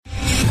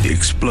The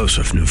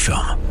explosive new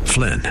film,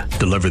 Flynn,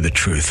 deliver the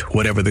truth,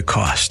 whatever the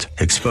cost,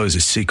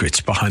 exposes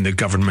secrets behind the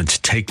government's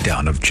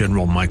takedown of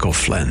General Michael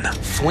Flynn.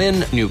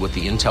 Flynn knew what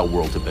the intel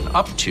world had been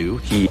up to.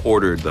 He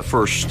ordered the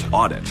first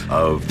audit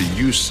of the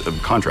use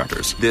of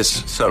contractors.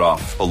 This set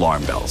off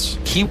alarm bells.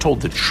 He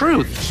told the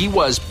truth. He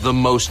was the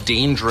most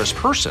dangerous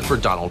person for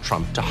Donald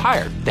Trump to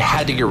hire. They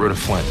had to get rid of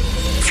Flynn.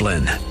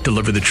 Flynn,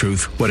 deliver the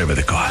truth, whatever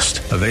the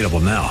cost. Available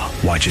now.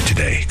 Watch it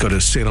today. Go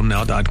to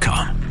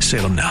salemnow.com.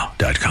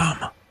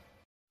 salemnow.com.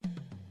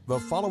 The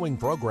following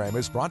program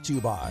is brought to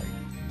you by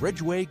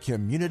Bridgeway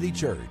Community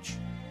Church.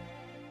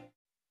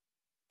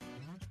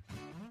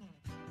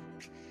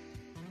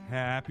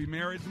 Happy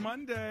Marriage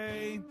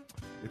Monday.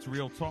 It's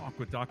Real Talk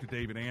with Dr.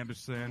 David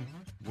Anderson.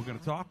 We're going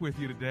to talk with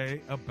you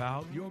today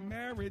about your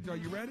marriage. Are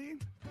you ready?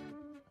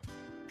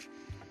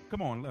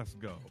 Come on, let's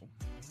go.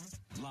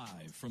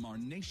 Live from our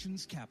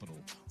nation's capital,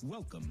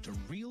 welcome to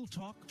Real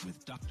Talk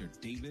with Dr.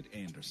 David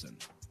Anderson.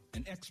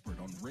 An expert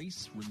on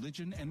race,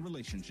 religion, and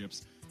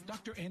relationships,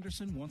 Dr.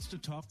 Anderson wants to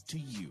talk to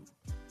you.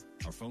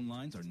 Our phone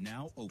lines are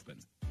now open.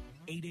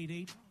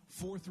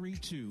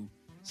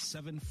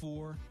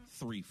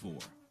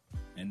 888-432-7434.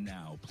 And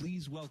now,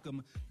 please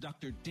welcome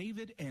Dr.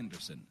 David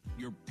Anderson,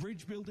 your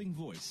bridge-building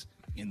voice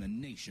in the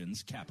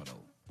nation's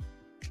capital.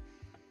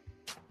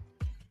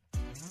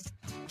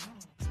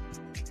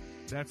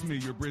 That's me,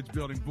 your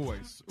bridge-building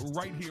voice,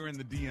 right here in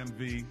the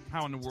DMV.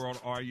 How in the world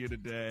are you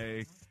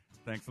today?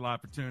 Thanks a lot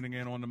for tuning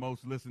in on the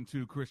most listened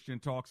to Christian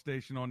talk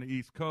station on the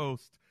East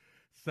Coast.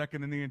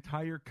 Second in the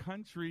entire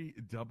country,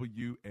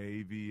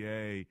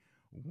 WAVA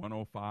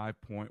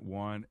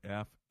 105.1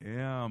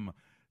 FM.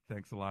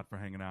 Thanks a lot for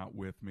hanging out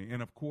with me.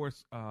 And, of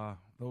course,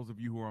 those of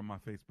you who are on my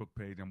Facebook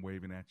page, I'm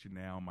waving at you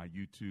now. My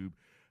YouTube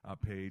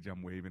page,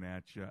 I'm waving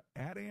at you.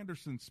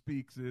 @Anderson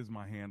Speaks is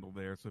my handle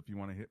there. So if you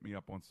want to hit me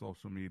up on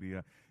social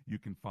media, you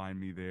can find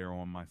me there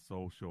on my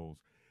socials.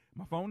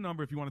 My phone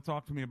number, if you want to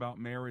talk to me about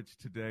marriage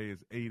today,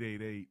 is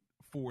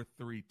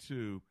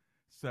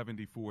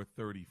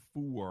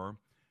 888-432-7434.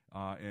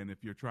 And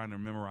if you're trying to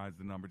memorize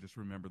the number, just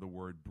remember the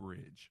word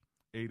bridge.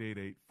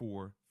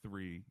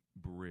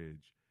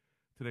 888-43-BRIDGE.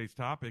 Today's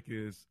topic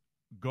is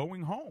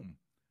going home.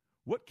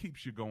 What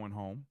keeps you going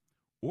home?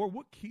 Or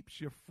what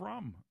keeps you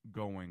from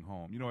going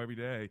home? You know, every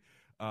day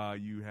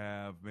you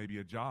have maybe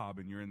a job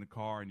and you're in the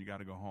car and you got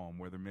to go home,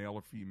 whether male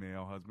or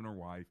female, husband or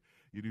wife,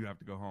 you do have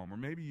to go home. Or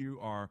maybe you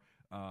are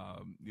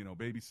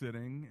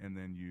babysitting, and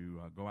then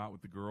you go out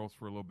with the girls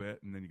for a little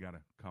bit, and then you got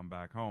to come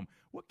back home.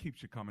 What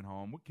keeps you coming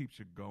home? What keeps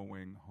you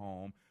going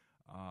home?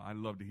 I'd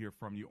love to hear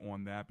from you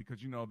on that,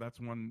 because, you know, that's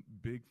one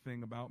big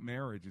thing about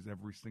marriage is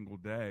every single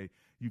day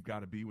you've got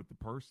to be with the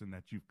person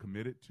that you've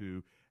committed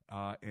to.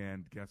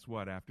 And guess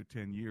what? After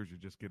 10 years, you're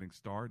just getting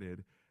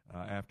started.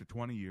 After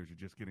 20 years, you're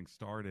just getting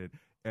started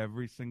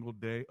every single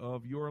day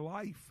of your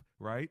life,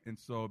 right? And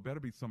so it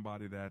better be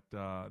somebody that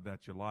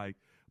you like.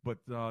 But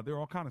there are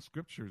all kind of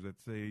scriptures that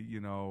say, you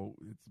know,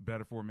 it's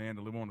better for a man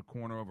to live on the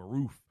corner of a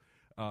roof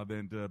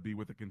than to be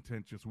with a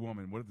contentious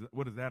woman.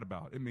 What is that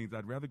about? It means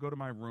I'd rather go to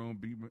my room,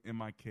 be in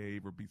my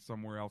cave, or be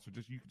somewhere else, or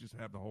you could just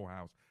have the whole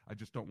house. I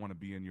just don't want to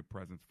be in your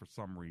presence for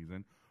some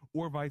reason,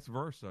 or vice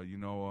versa. You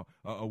know,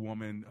 a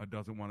woman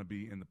doesn't want to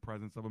be in the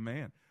presence of a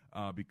man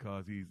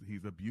because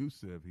he's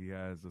abusive. He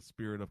has a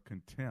spirit of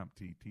contempt.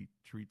 He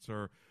treats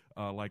her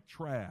like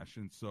trash,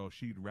 and so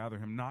she'd rather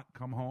him not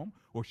come home,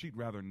 or she'd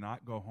rather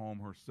not go home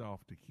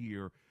herself to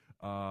hear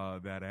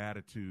that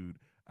attitude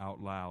out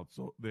loud.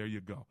 So there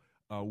you go.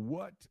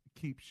 What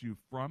keeps you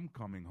from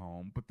coming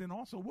home, but then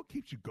also what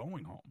keeps you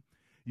going home?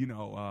 You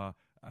know,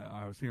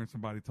 I was hearing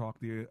somebody talk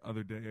the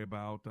other day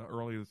about,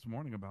 earlier this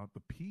morning, about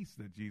the peace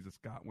that Jesus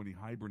got when he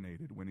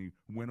hibernated, when he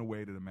went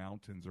away to the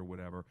mountains or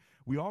whatever.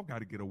 We all got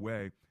to get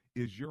away.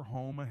 Is your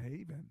home a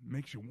haven?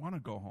 Makes you want to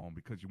go home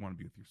because you want to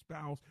be with your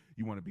spouse.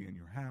 You want to be in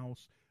your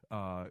house.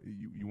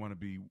 You want to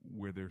be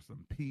where there's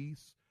some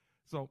peace.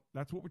 So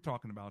that's what we're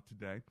talking about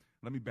today.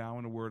 Let me bow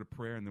in a word of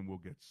prayer, and then we'll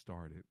get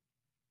started.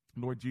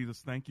 Lord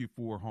Jesus, thank you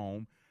for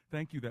home.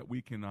 Thank you that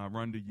we can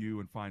run to you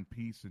and find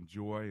peace and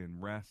joy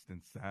and rest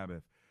and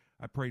Sabbath.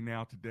 I pray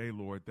now today,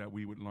 Lord, that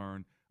we would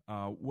learn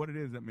what it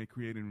is that may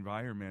create an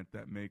environment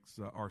that makes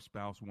our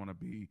spouse want to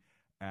be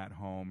at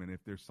home. And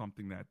if there's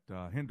something that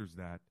hinders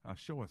that,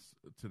 show us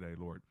today,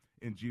 Lord.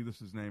 In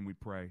Jesus' name we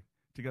pray.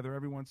 Together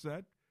everyone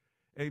said,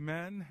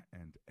 amen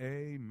and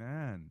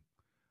amen.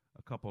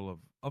 A couple of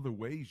other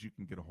ways you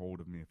can get a hold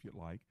of me if you'd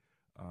like.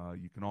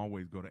 You can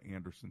always go to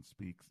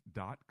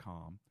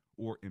AndersonSpeaks.com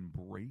or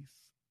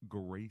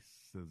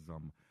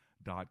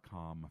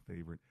EmbraceGracism.com, my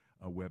favorite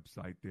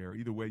website there.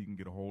 Either way, you can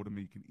get a hold of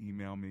me. You can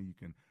email me. You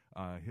can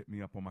hit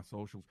me up on my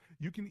socials.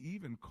 You can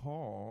even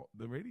call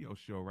the radio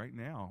show right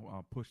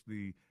now. Push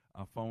the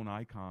phone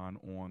icon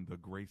on the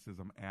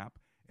Gracism app,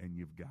 and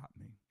you've got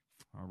me.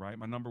 All right.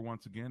 My number,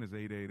 once again, is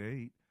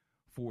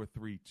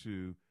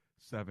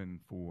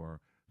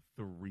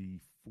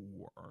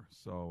 888-432-7434.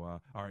 So,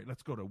 all right,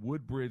 let's go to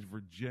Woodbridge,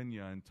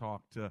 Virginia, and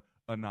talk to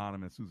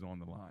Anonymous, who's on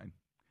the line.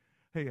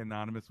 Hey,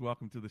 Anonymous,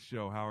 welcome to the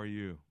show. How are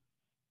you?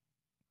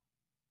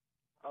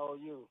 How are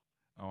you?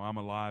 Oh, I'm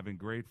alive and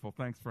grateful.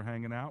 Thanks for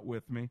hanging out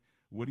with me.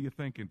 What are you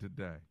thinking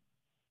today?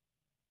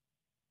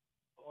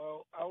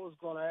 Well, I was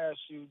going to ask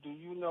you, do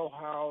you know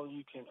how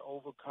you can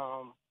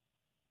overcome,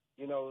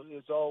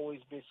 it's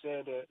always been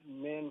said that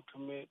men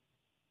commit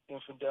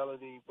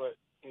infidelity, but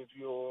if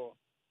your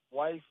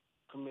wife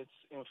commits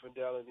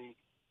infidelity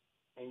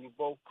and you're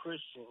both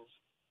Christians,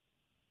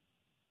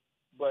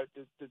 but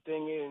the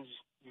thing is,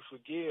 you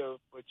forgive,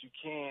 but you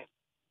can't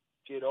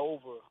get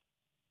over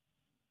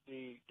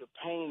the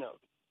pain of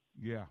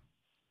it. Yeah.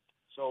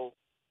 So,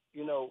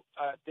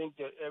 I think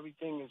that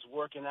everything is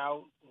working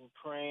out and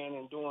praying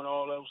and doing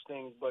all those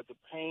things, but the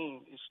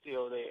pain is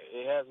still there.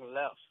 It hasn't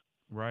left.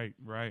 Right.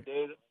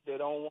 They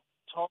don't want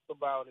to talk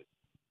about it,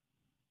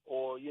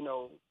 or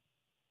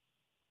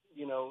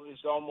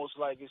it's almost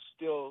like it's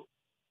still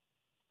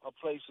a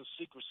place of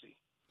secrecy.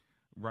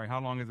 Right. How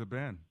long has it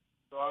been?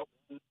 So,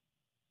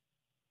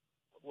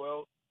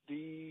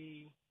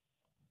 the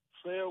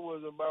affair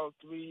was about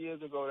 3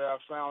 years ago that I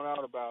found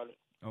out about it.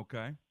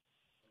 Okay.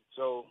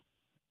 So.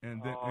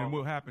 And then, and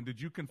what happened?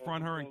 Did you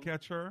confront her and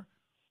catch her?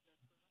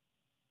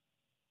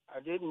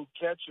 I didn't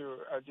catch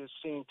her. I just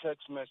seen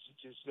text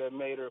messages that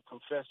made her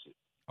confess it.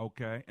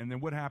 Okay. And then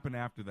what happened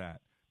after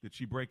that? Did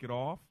she break it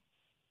off?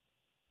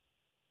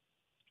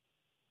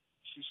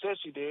 She said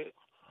she did.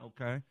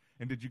 Okay.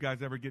 And did you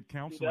guys ever get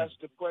counseling? That's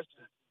the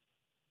question.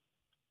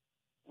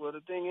 Well,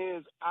 the thing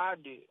is, I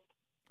did.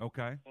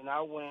 Okay. And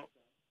I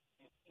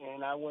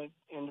went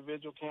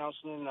individual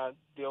counseling. I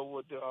dealt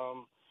with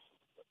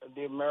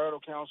did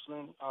marital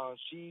counseling.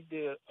 She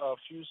did a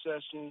few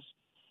sessions,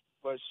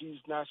 but she's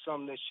not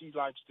something that she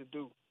likes to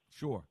do.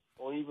 Sure.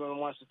 Or even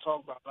wants to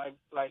talk about.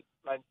 Like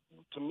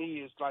to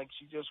me, it's like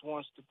she just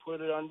wants to put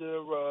it under the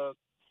rug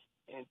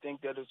and think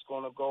that it's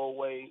going to go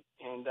away,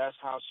 and that's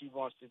how she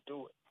wants to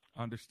do it.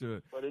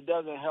 Understood. But it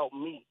doesn't help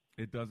me.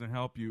 It doesn't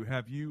help you.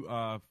 Have you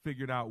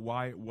figured out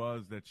why it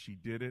was that she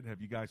did it?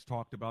 Have you guys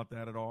talked about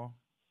that at all?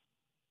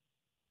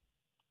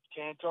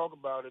 Can't talk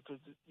about it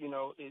because,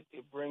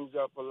 it brings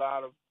up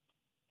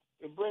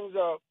it brings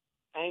up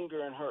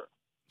anger in her.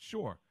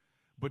 Sure.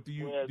 But do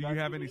you Whereas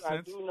have any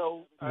sense I do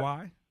know,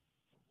 why?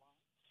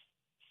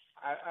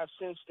 I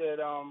sense that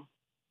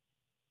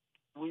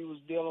we was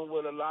dealing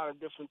with a lot of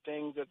different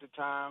things at the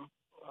time.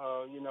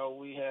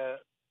 We had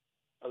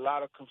a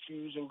lot of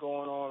confusion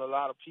going on, a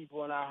lot of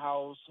people in our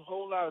house, a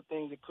whole lot of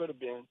things it could have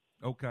been.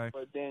 Okay.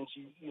 But then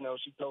she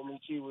told me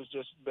she was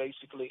just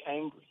basically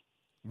angry.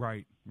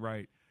 Right.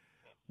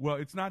 Well,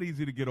 it's not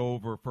easy to get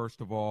over, first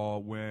of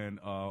all, when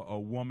a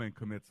woman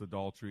commits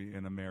adultery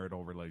in a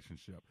marital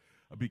relationship,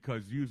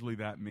 because usually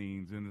that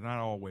means, and not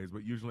always,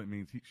 but usually it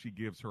means she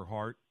gives her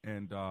heart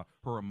and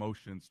her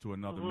emotions to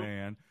another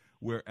man,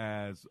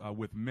 whereas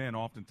with men,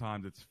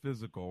 oftentimes it's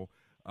physical.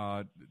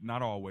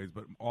 Not always,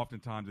 but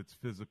oftentimes it's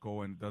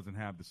physical and doesn't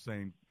have the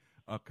same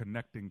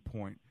connecting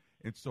point.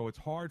 And so it's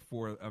hard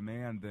for a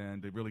man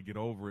then to really get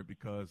over it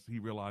because he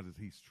realizes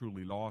he's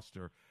truly lost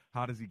her.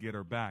 How does he get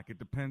her back? It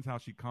depends how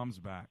she comes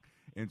back.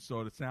 And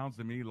so it sounds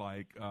to me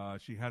like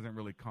she hasn't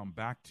really come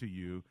back to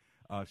you.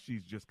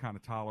 She's just kind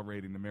of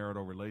tolerating the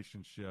marital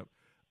relationship.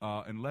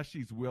 Unless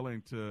she's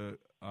willing to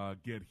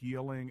get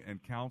healing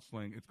and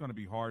counseling, it's going to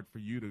be hard for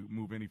you to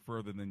move any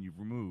further than you've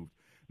removed.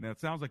 Now, it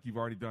sounds like you've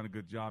already done a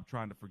good job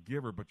trying to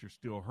forgive her, but you're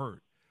still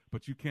hurt.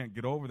 But you can't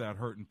get over that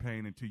hurt and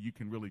pain until you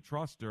can really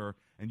trust her,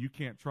 and you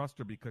can't trust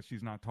her because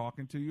she's not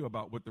talking to you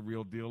about what the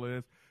real deal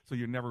is, so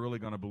you're never really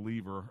going to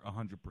believe her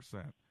 100%.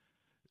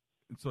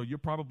 And so you're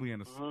probably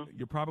in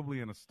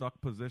a stuck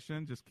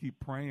position. Just keep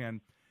praying,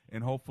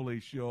 and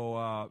hopefully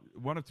she'll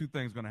one of two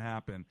things going to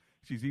happen.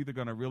 She's either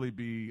going to really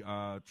be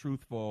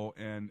truthful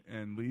and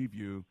leave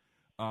you,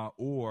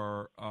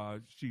 or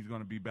she's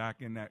going to be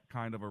back in that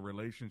kind of a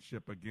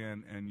relationship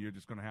again, and you're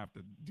just going to have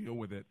to deal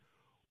with it.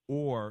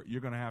 Or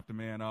you're going to have to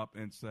man up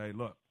and say,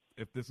 look,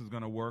 if this is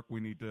going to work, we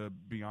need to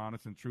be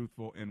honest and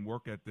truthful and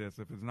work at this.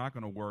 If it's not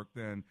going to work,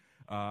 then,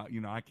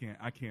 I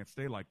can't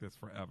stay like this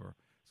forever.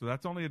 So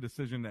that's only a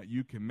decision that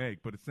you can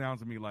make. But it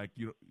sounds to me like,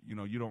 you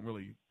don't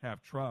really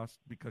have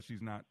trust because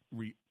she's not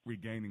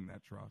regaining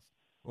that trust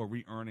or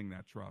re-earning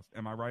that trust.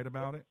 Am I right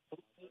about it?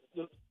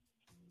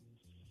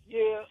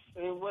 Yeah,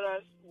 and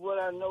what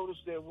I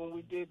noticed that when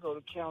we did go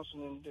to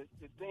counseling,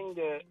 the thing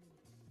that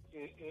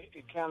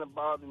it kind of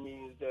bothered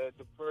me is that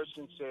the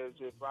person says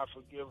if I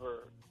forgive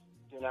her,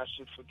 then I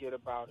should forget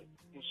about it.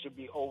 It should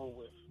be over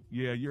with.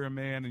 Yeah, you're a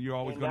man, and you're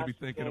always going to be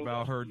thinking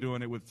about her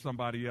doing it with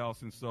somebody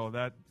else, and so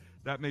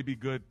that may be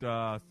good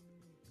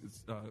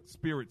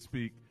spirit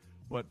speak.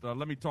 But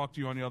let me talk to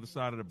you on the other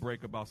side of the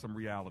break about some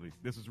reality.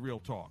 This is Real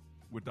Talk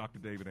with Dr.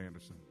 David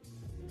Anderson.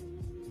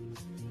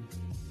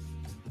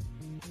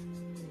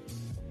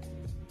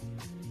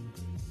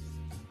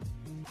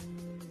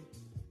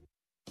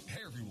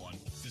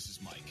 This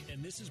is Mike.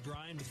 And this is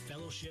Brian with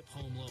Fellowship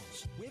Home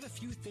Loans. We have a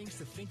few things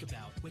to think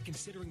about when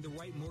considering the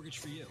right mortgage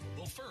for you.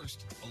 Well,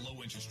 first, a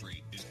low interest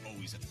rate is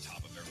always at the top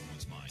of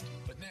everyone's mind.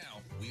 But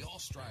now, we all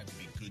strive to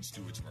be good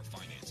stewards of our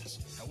finances.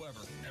 However,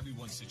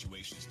 everyone's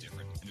situation is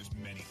different, and there's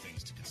many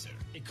things to consider.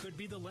 It could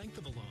be the length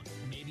of a loan.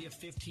 Maybe a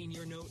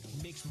 15-year note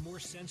makes more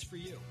sense for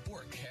you.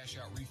 Or a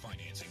cash-out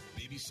refinancing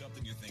may be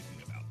something you're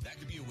thinking about. That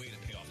could be a way to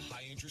pay off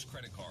high-interest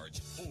credit cards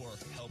or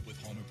help with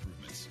home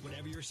improvements.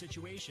 Whatever your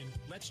situation,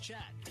 let's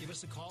chat. Give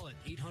us a call at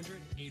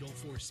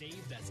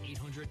 800-804-SAVE. That's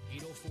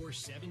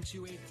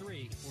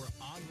 800-804-7283 or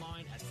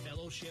online at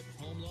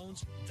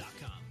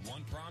fellowshiphomeloans.com.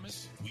 One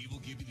promise, we will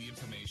give you the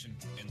information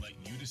and let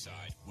you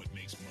decide what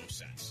makes most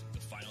sense.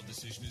 The final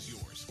decision is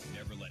yours.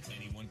 Never let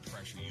anyone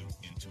pressure you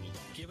into a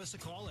loan. Give us a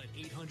call at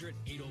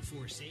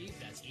 800-804-SAVE.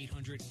 That's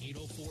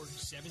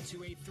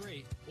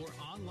 800-804-7283 or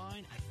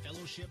online at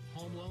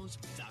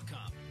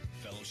fellowshiphomeloans.com.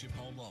 Fellowship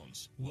Home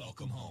Loans.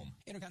 Welcome home.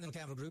 Intercontinental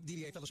Capital Group,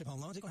 DBA Fellowship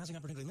Home Loans, Equal Housing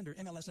Opportunity Lender,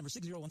 MLS number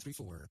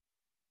 60134.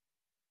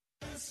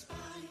 Best Buy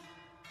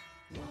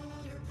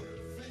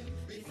Waterproofing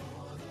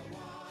before the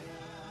water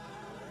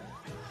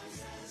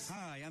rises.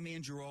 Hi, I'm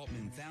Andrew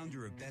Altman,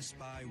 founder of Best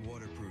Buy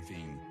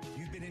Waterproofing.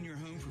 You've been in your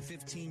home for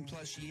 15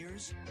 plus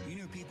years. You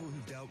know people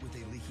who've dealt with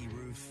a leaky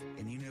roof,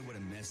 and you know what a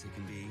mess it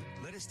can be.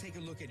 Let us take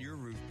a look at your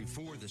roof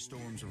before the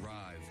storms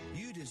arrive.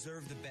 You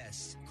deserve the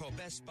best. Call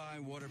Best Buy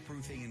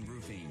Waterproofing and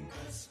Roofing.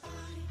 Best Buy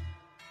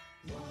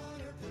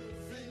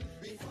Waterproofing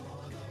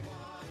before the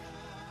water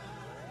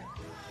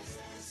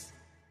rises.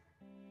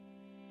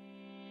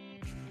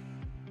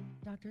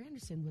 Dr.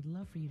 Anderson would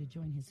love for you to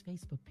join his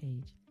Facebook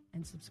page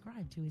and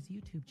subscribe to his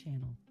YouTube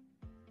channel.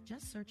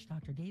 Just search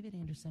Dr. David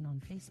Anderson on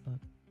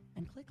Facebook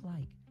and click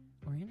like,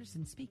 or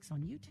Anderson Speaks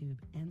on YouTube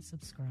and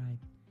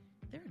subscribe.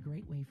 They're a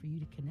great way for you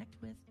to connect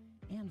with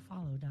and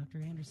follow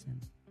Dr.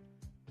 Anderson.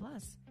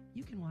 Plus,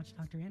 you can watch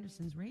Dr.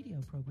 Anderson's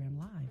radio program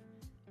live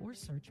or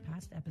search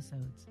past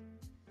episodes.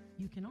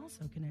 You can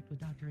also connect with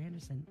Dr.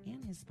 Anderson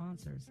and his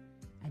sponsors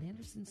at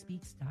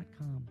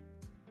AndersonSpeaks.com.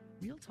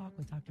 Real Talk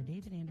with Dr.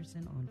 David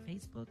Anderson on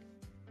Facebook,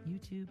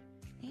 YouTube,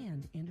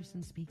 and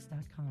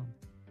AndersonSpeaks.com.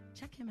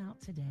 Check him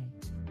out today.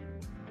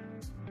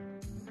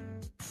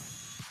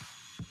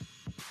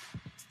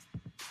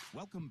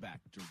 Welcome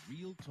back to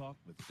Real Talk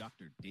with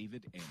Dr.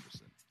 David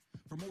Anderson.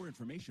 For more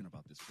information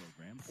about this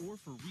program or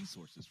for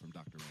resources from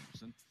Dr.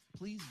 Anderson,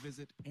 please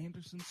visit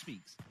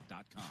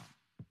AndersonSpeaks.com.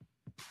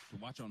 To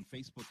watch on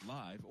Facebook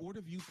Live or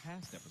to view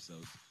past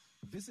episodes,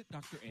 visit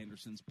Dr.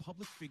 Anderson's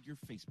public figure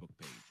Facebook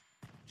page.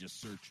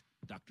 Just search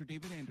Dr.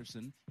 David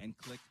Anderson and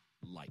click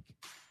like.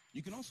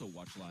 You can also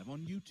watch live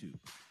on YouTube.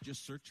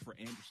 Just search for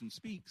Anderson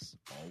Speaks,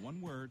 all one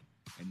word,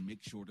 and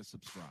make sure to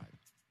subscribe.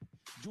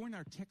 Join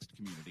our text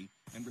community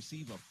and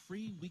receive a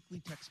free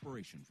weekly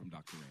textpiration from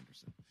Dr.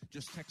 Anderson.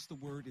 Just text the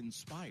word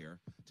INSPIRE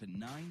to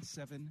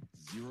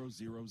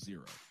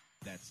 97000.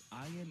 That's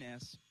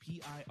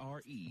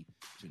INSPIRE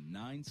to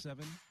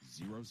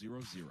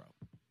 97000.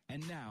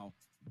 And now,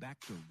 back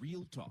to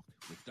Real Talk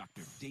with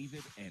Dr.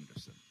 David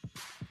Anderson.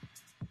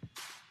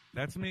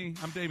 That's me.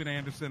 I'm David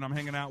Anderson. I'm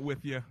hanging out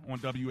with you on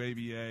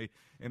WAVA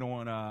and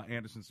on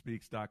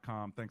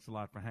AndersonSpeaks.com. Thanks a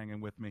lot for hanging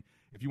with me.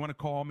 If you want to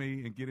call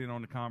me and get in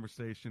on the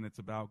conversation, it's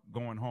about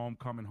going home,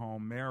 coming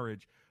home,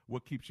 marriage,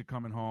 what keeps you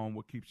coming home,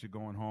 what keeps you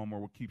going home, or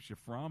what keeps you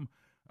from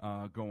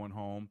going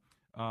home.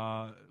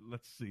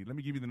 Let's see. Let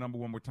me give you the number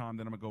one more time,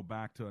 then I'm going to go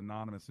back to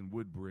Anonymous in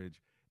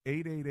Woodbridge,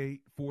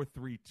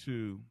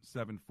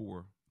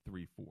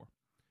 888-432-7434.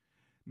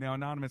 Now,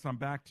 Anonymous, I'm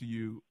back to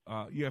you.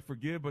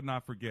 Forgive but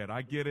not forget.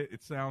 I get it.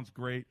 It sounds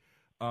great.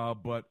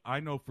 But I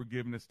know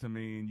forgiveness to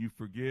mean you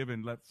forgive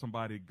and let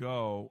somebody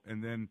go,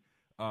 and then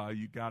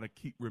you got to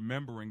keep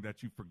remembering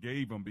that you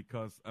forgave them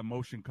because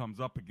emotion comes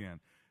up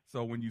again.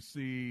 So when you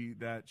see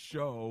that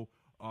show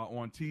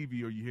on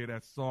TV or you hear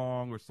that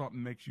song or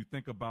something makes you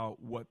think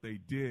about what they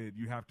did,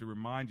 you have to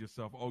remind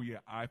yourself, oh, yeah,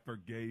 I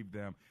forgave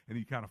them, and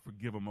you kind of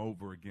forgive them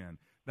over again.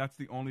 That's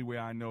the only way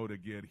I know to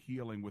get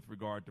healing with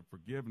regard to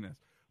forgiveness.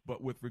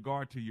 But with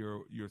regard to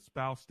your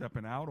spouse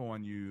stepping out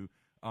on you,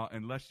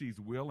 unless she's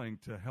willing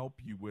to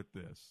help you with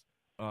this,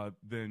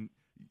 then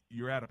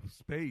you're at a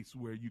space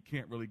where you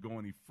can't really go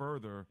any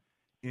further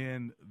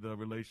in the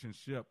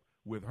relationship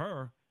with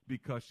her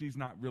because she's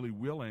not really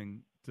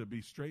willing to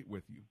be straight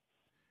with you.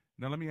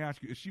 Now, let me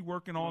ask you, is she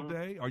working all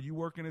day? Are you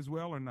working as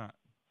well or not?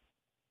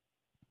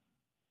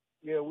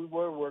 Yeah, we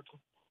were working.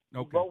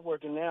 Okay. We're both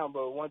working now,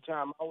 but one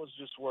time I was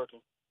just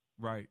working.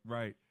 Right.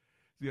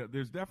 Yeah,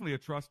 there's definitely a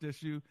trust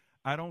issue.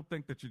 I don't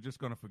think that you're just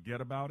going to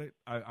forget about it.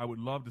 I would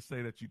love to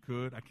say that you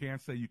could. I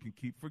can't say you can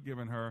keep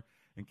forgiving her,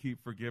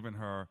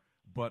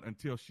 but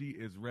until she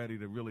is ready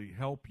to really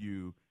help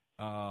you,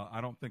 I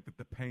don't think that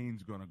the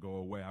pain's going to go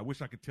away. I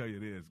wish I could tell you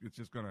it is. It's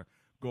just going to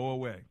go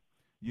away.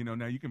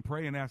 Now you can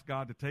pray and ask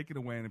God to take it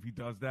away, and if he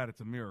does that,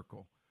 it's a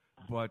miracle.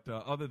 But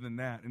other than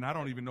that, and I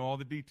don't even know all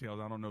the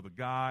details. I don't know the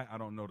guy. I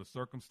don't know the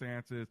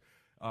circumstances,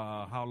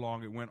 how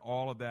long it went.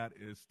 All of that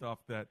is stuff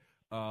that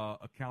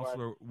a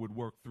counselor would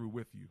work through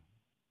with you.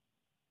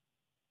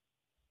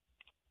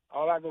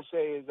 All I can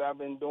say is I've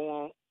been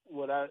doing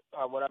what I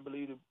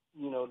believe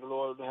the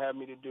Lord would have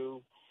me to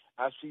do.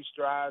 I see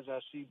strides. I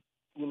see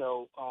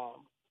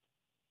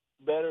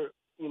better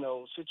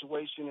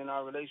situation in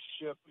our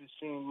relationship. It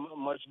seems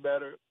much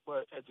better,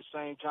 but at the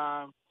same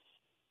time,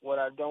 what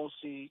I don't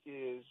see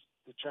is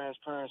the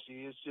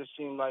transparency. It just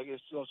seems like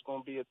it's just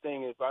going to be a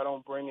thing. If I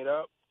don't bring it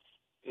up,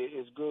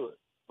 it's good.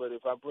 But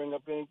if I bring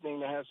up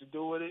anything that has to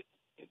do with it,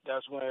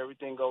 that's when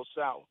everything goes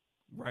south.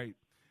 Right.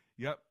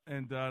 Yep.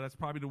 And that's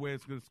probably the way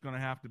it's going to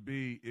have to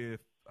be if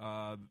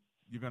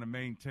you're going to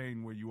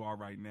maintain where you are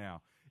right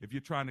now. If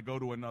you're trying to go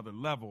to another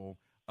level,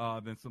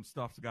 then some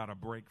stuff's got to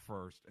break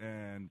first,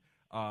 and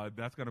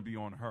that's going to be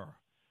on her.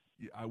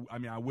 I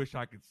mean, I wish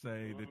I could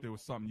say that there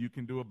was something you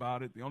can do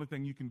about it. The only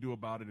thing you can do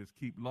about it is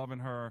keep loving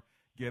her,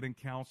 getting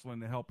counseling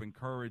to help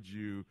encourage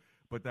you,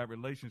 but that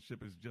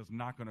relationship is just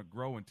not going to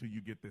grow until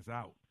you get this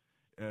out.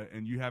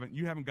 And you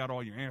haven't got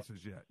all your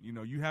answers yet.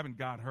 You haven't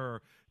got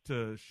her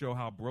to show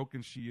how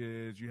broken she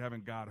is. You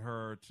haven't got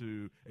her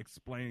to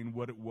explain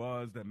what it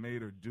was that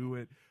made her do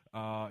it.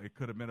 It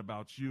could have been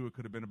about you. It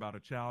could have been about her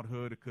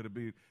childhood. It could have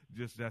been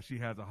just that she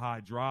has a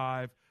high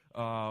drive.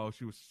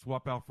 She was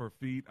swept out for her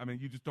feet. I mean,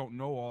 you just don't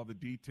know all the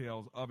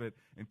details of it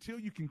until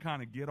you can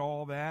kind of get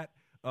all that.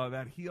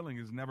 That healing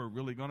is never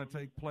really going to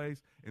take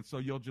place. And so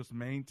you'll just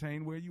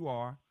maintain where you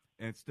are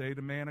and stay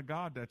the man of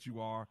God that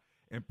you are,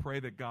 and pray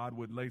that God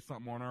would lay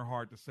something on her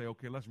heart to say,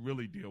 okay, let's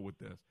really deal with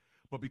this.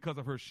 But because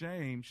of her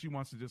shame, she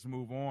wants to just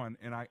move on,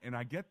 and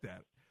I get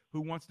that.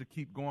 Who wants to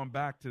keep going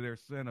back to their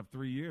sin of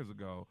 3 years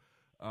ago?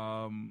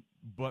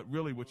 But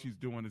really what she's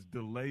doing is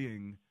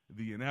delaying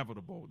the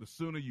inevitable. The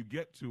sooner you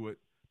get to it,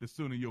 the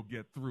sooner you'll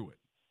get through it.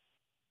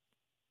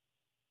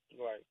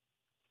 Right.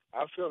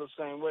 I feel the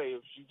same way.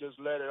 If she just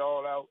let it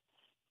all out,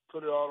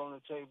 put it all on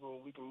the table,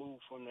 we can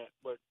move from that.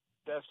 But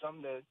that's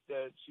something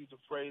that she's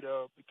afraid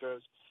of,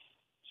 because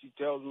she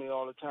tells me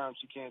all the time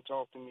she can't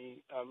talk to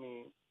me. I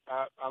mean,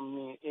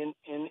 in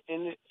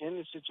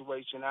the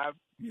situation, I've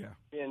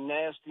been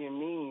nasty and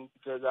mean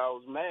because I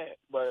was mad,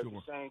 but at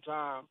the same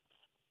time,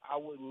 I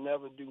would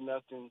never do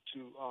nothing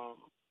to,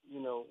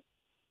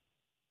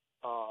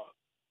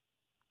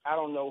 I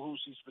don't know who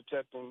she's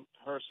protecting,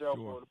 herself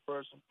or the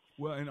person.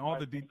 Well, and all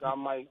the details. I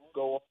might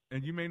go.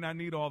 And you may not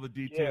need all the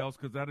details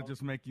because that'll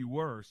just make you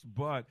worse.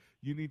 But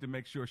you need to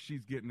make sure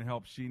she's getting the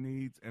help she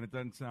needs. And it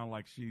doesn't sound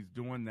like she's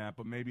doing that.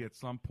 But maybe at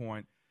some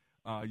point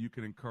you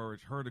can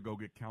encourage her to go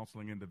get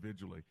counseling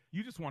individually.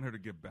 You just want her to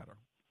get better.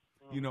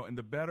 And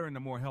the better and the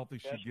more healthy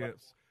she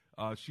gets,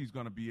 she's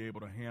going to be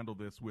able to handle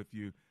this with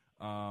you.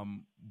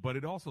 But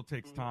it also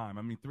takes time.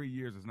 I mean, 3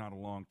 years is not a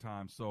long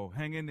time. So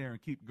hang in there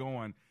and keep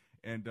going.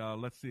 And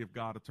let's see if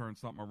God will turn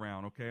something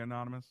around. Okay,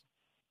 Anonymous?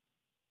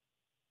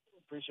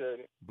 Appreciate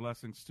it.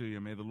 Blessings to you.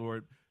 May the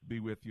Lord be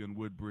with you in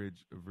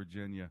Woodbridge,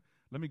 Virginia.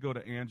 Let me go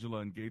to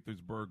Angela in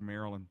Gaithersburg,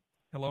 Maryland.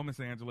 Hello, Miss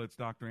Angela. It's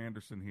Dr.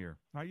 Anderson here.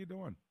 How you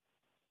doing?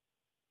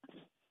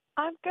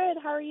 I'm good.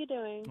 How are you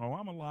doing? Oh,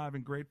 I'm alive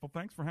and grateful.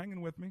 Thanks for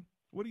hanging with me.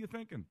 What are you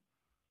thinking?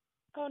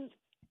 Oh,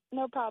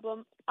 no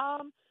problem.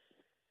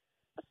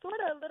 Sort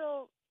of a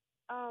little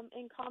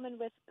in common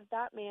with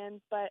that man,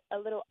 but a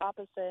little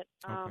opposite.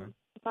 Okay.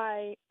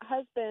 My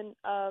husband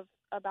of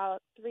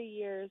about 3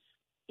 years,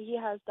 he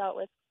has dealt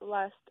with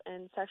lust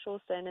and sexual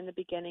sin in the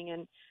beginning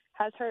and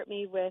has hurt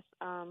me with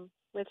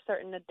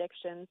certain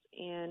addictions.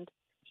 And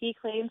he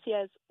claims he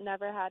has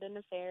never had an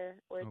affair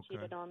or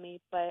cheated on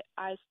me, but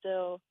I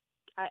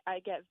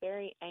get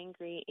very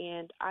angry,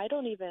 and I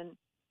don't even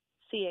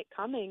see it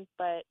coming,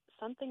 but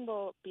something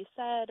will be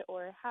said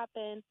or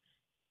happen,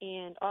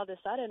 and all of a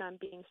sudden I'm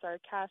being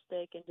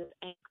sarcastic and just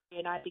angry,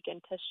 and I begin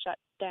to shut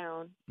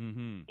down.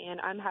 Mm-hmm. And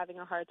I'm having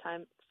a hard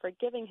time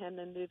forgiving him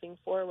and moving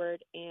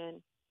forward.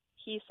 And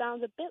he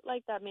sounds a bit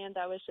like that man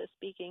that was just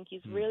speaking.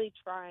 He's really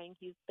trying.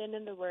 He's been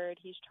in the Word.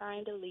 He's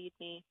trying to lead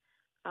me.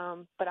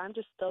 But I'm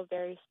just still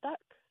very stuck,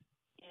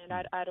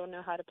 and I don't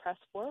know how to press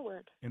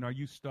forward. And are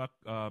you stuck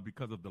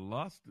because of the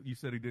lust? You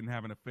said he didn't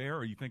have an affair,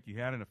 or you think he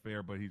had an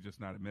affair, but he's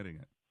just not admitting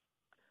it?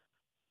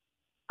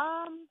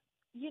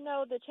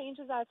 The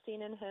changes I've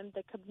seen in him,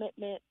 the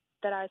commitment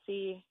that I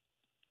see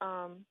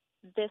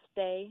this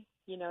day,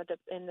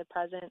 in the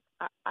present,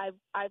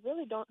 I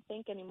really don't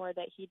think anymore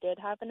that he did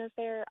have an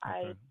affair.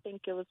 I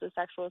think it was the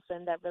sexual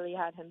sin that really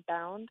had him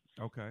bound.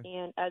 Okay.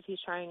 And as he's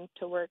trying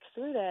to work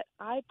through that,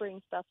 I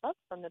bring stuff up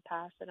from the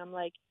past, and I'm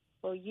like,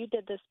 well, you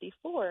did this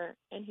before.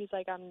 And he's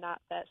like, I'm not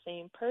that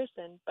same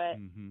person. But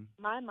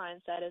my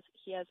mindset is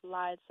he has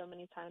lied so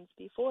many times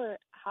before.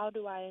 How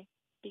do I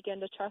begin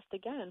to trust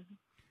again?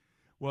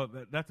 Well,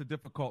 that's a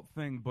difficult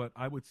thing, but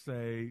I would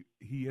say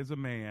he is a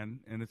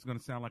man, and it's going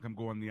to sound like I'm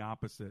going the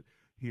opposite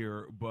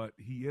here, but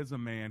he is a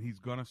man. He's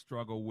going to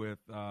struggle with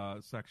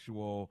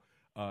sexual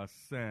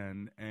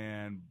sin,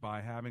 and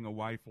by having a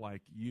wife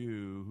like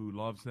you who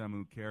loves him,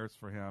 who cares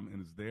for him, and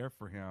is there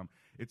for him,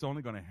 it's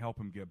only going to help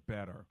him get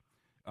better.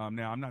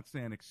 Now, I'm not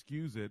saying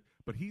excuse it,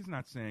 but he's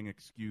not saying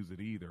excuse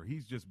it either.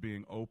 He's just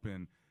being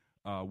open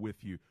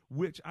with you,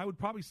 which I would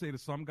probably say to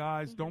some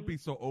guys, don't be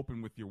so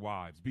open with your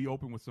wives. Be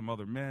open with some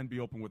other men,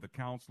 be open with a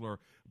counselor,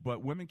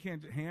 but women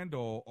can't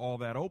handle all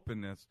that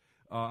openness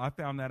I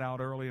found that out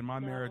early in my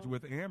marriage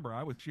with Amber.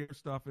 I would share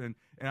stuff, and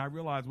I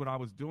realized what I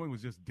was doing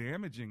was just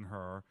damaging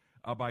her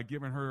by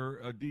giving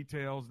her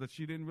details that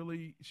she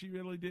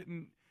really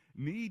didn't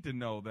need to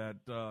know. That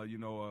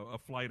a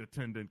flight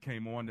attendant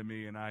came on to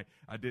me, and I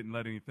didn't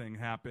let anything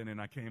happen,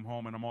 and I came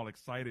home and I'm all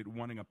excited,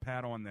 wanting a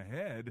pat on the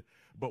head.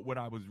 But what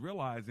I was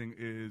realizing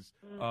is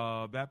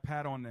that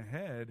pat on the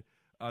head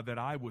that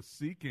I was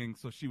seeking,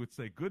 so she would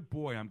say, "Good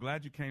boy, I'm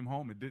glad you came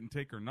home," and didn't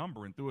take her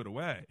number and threw it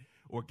away,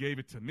 or gave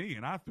it to me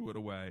and I threw it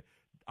away.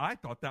 I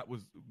thought that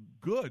was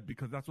good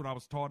because that's what I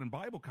was taught in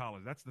Bible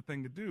college. That's the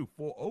thing to do,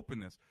 full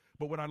openness.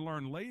 But what I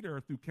learned later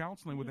through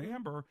counseling with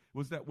Amber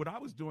was that what I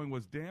was doing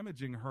was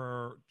damaging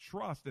her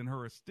trust and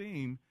her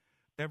esteem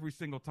every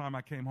single time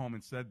I came home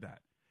and said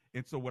that.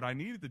 And so what I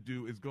needed to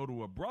do is go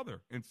to a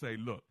brother and say,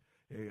 "Look,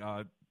 hey,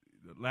 the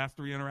last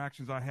 3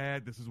 interactions I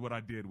had, this is what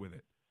I did with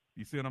it."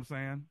 You see what I'm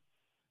saying?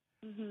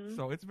 Mm-hmm.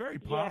 So it's very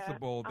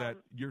possible that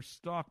you're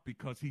stuck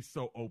because he's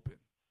so open.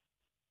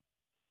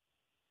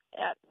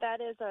 Yeah, that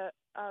is a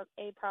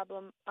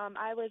problem.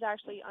 I was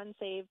actually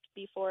unsaved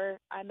before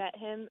I met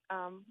him.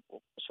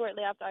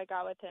 Shortly after I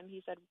got with him,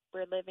 he said,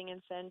 "We're living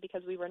in sin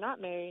because we were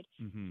not married."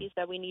 Mm-hmm. He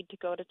said, "We need to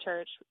go to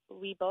church."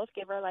 We both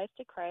gave our life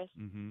to Christ.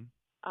 Mm-hmm.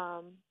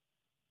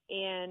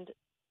 And,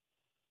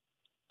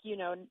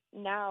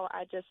 now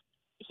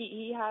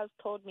he has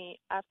told me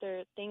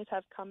after things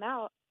have come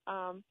out,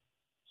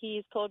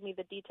 he's told me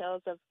the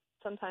details of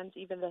sometimes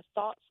even the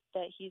thoughts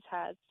that he's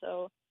had.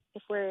 So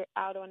if we're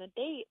out on a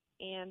date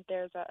and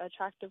there's an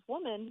attractive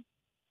woman,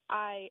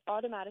 I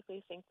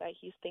automatically think that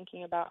he's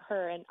thinking about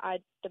her, and I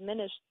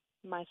diminish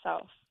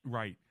myself.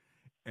 Right.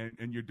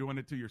 And you're doing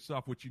it to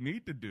yourself. What you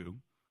need to do,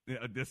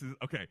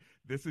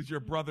 this is your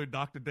brother,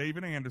 Dr.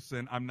 David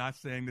Anderson. I'm not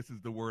saying this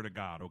is the word of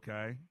God,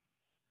 okay?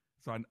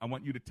 So I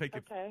want you to take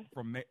it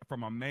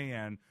from a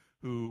man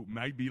who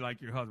might be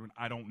like your husband.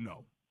 I don't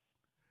know.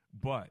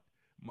 But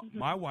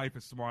my wife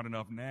is smart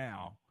enough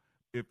now.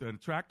 If the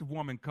attractive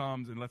woman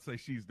comes and let's say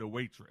she's the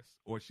waitress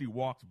or she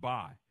walks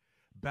by,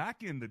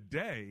 back in the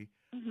day,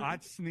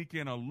 I'd sneak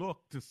in a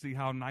look to see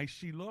how nice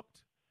she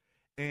looked.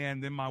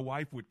 And then my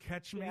wife would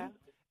catch me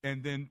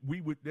and then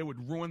they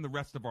would ruin the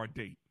rest of our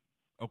date.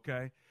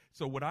 Okay.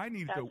 So what I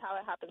need That's how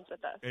it happens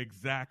with us.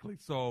 Exactly.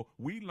 So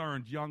we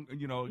learned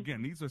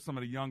again, these are some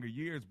of the younger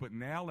years, but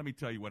now let me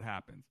tell you what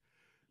happens.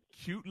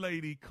 Cute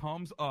lady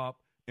comes up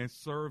and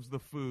serves the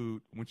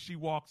food. When she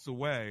walks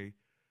away,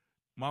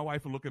 my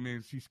wife will look at me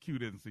and she's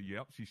cute and say,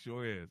 "Yep, she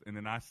sure is." And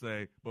then I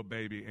say, "But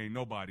baby, ain't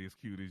nobody as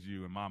cute as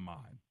you in my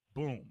mind."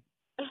 Boom.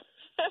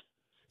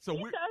 So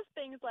he does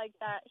things like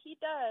that. He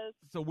does.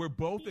 So we're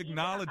both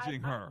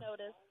acknowledging her.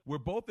 We're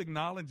both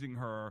acknowledging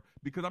her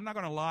because I'm not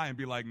going to lie and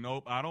be like,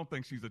 "Nope, I don't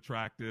think she's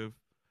attractive."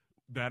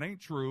 That ain't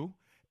true.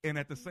 And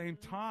at the same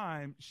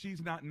time,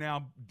 she's not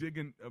now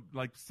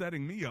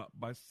setting me up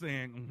by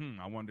saying,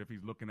 "I wonder if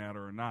he's looking at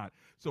her or not."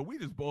 So we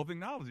just both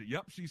acknowledge it.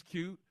 Yep, she's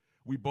cute.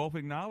 We both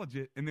acknowledge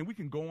it, and then we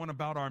can go on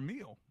about our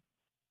meal.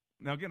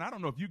 Now, again, I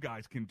don't know if you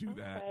guys can do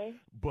that,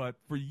 but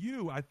for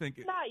you, I think...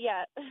 Not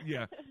yet.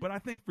 Yeah, but I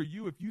think for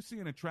you, if you see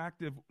an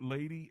attractive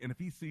lady, and if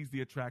he sees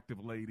the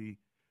attractive lady,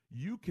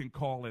 you can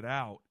call it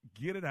out,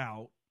 get it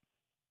out,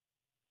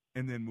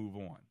 and then move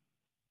on.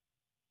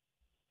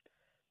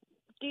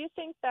 Do you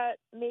think that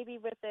maybe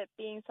with it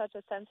being such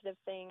a sensitive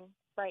thing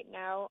right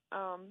now,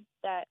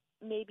 that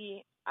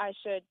maybe I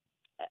should,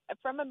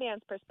 from a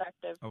man's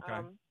perspective,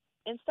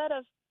 instead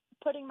of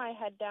putting my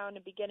head down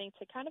and beginning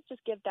to kind of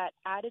just give that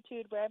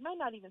attitude where I might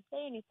not even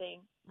say anything,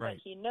 but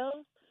he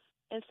knows,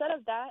 instead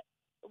of that,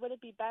 would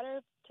it be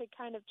better to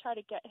kind of try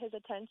to get his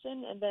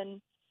attention and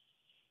then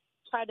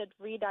try to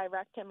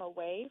redirect him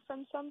away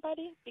from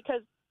somebody?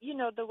 Because,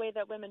 the way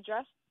that women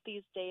dress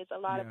these days, a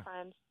lot of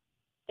times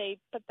they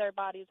put their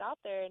bodies out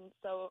there, and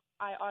so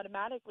I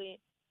automatically,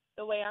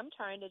 the way I'm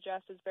trying to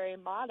dress is very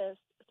modest,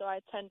 so I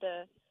tend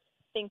to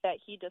think that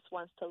he just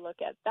wants to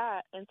look at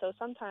that, and so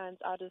sometimes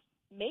I'll just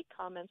make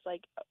comments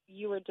like,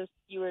 you were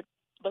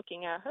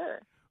looking at her.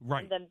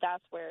 Right. And then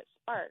that's where it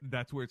starts.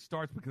 That's where it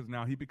starts because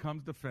now he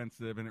becomes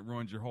defensive and it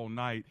ruins your whole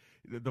night.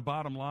 The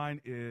bottom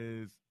line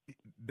is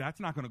that's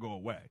not going to go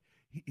away.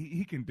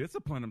 He can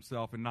discipline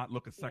himself and not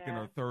look a second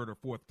or third or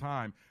fourth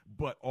time,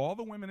 but all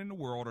the women in the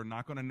world are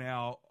not going to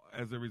now,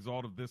 as a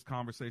result of this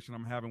conversation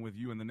I'm having with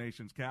you in the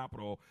nation's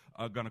capital,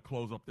 are going to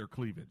close up their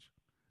cleavage.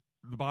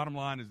 The bottom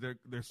line is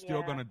they're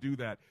still going to do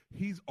that.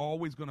 He's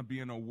always going to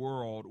be in a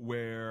world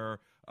where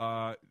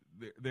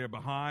there are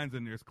behinds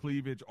and there's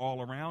cleavage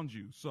all around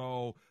you.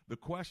 So the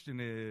question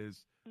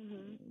is,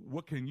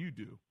 what can you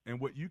do? And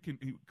what you can,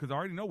 because I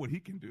already know what he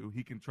can do.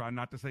 He can try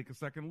not to take a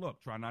second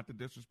look, try not to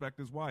disrespect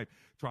his wife,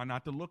 try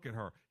not to look at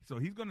her. So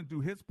he's going to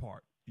do his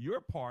part. Your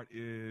part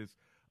is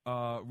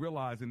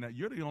realizing that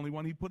you're the only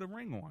one he put a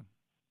ring on.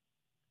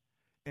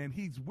 And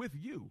he's with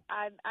you.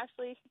 I'm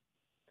actually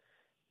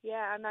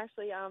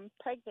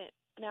pregnant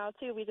now,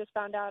 too. We just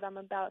found out I'm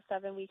about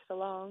 7 weeks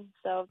along.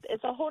 So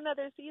it's a whole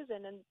nother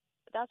season, and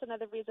that's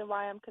another reason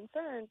why I'm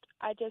concerned.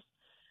 I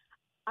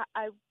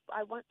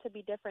want to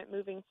be different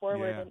moving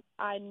forward, and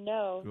I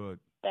know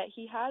that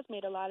he has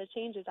made a lot of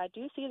changes. I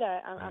do see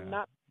that. I'm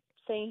not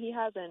saying he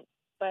hasn't,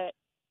 but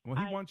well,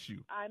 he wants you.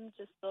 I'm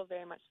just still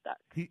very much stuck.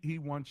 He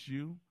wants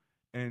you,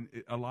 and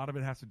a lot of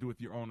it has to do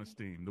with your own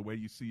esteem, the way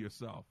you see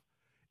yourself.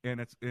 And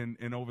it's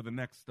and over the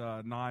next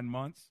 9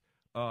 months,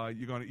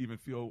 you're going to even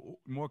feel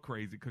more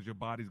crazy because your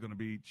body's going to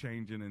be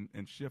changing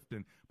and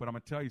shifting. But I'm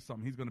going to tell you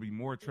something. He's going to be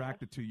more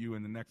attracted to you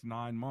in the next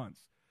 9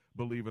 months,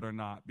 believe it or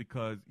not,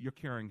 because you're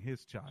carrying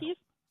his child. He's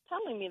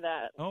telling me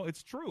that. Oh,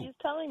 it's true. He's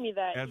telling me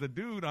that. As a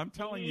dude, I'm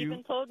telling you. He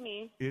even told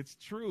me. It's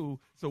true.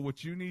 So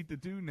what you need to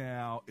do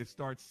now is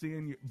start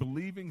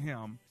believing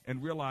him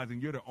and realizing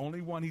you're the only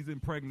one he's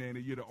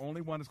impregnated. You're the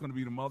only one that's going to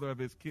be the mother of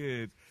his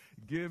kids.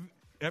 Give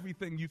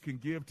everything you can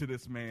give to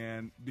this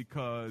man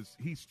because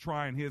he's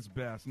trying his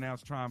best. Now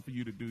it's time for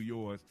you to do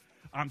yours.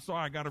 I'm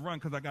sorry, I got to run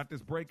because I got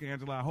this break,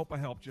 Angela. I hope I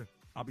helped you.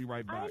 I'll be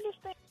right back. I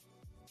understand.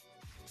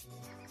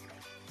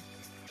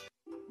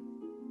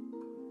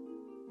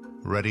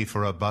 Ready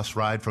for a bus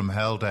ride from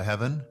hell to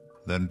heaven?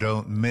 Then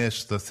don't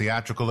miss the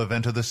theatrical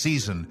event of the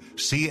season,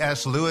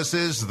 C.S.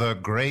 Lewis's The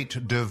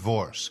Great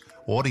Divorce.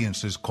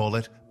 Audiences call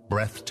it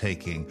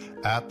breathtaking,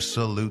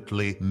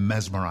 absolutely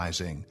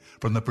mesmerizing.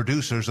 From the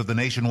producers of the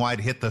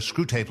nationwide hit The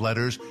Screwtape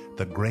Letters,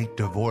 The Great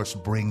Divorce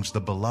brings the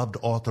beloved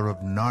author of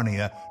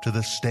Narnia to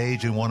the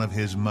stage in one of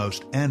his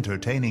most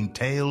entertaining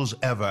tales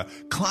ever.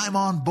 Climb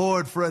on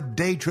board for a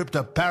day trip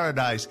to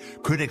paradise.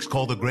 Critics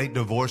call The Great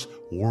Divorce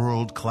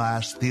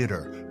world-class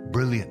theater.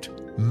 Brilliant,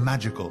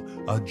 magical,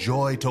 a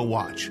joy to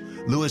watch.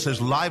 Lewis's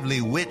lively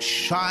wit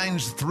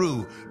shines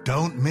through.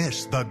 Don't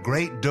miss The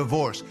Great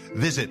Divorce.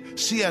 Visit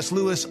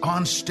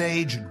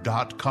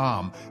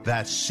cslewisonstage.com.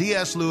 That's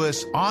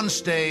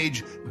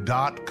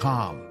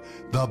cslewisonstage.com.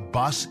 The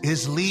bus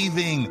is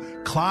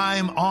leaving.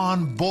 Climb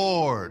on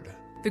board.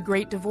 The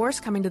Great Divorce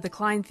coming to the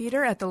Klein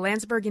Theater at the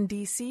Landsberg in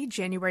D.C.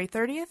 January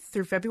 30th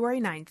through February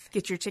 9th.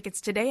 Get your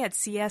tickets today at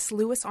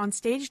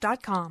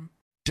cslewisonstage.com.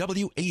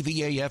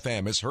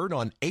 WAVA-FM is heard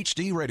on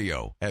HD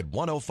Radio at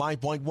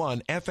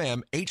 105.1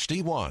 FM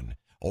HD1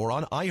 or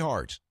on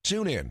iHeart,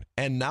 TuneIn,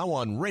 and now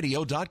on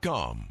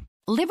radio.com.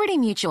 Liberty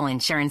Mutual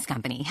Insurance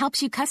Company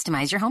helps you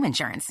customize your home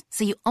insurance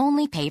so you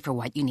only pay for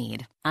what you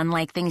need.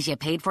 Unlike things you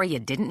paid for you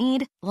didn't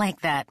need,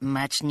 like that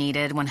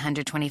much-needed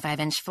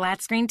 125-inch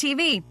flat-screen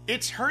TV.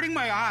 It's hurting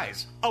my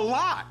eyes a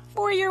lot.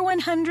 For your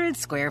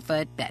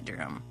 100-square-foot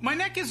bedroom. My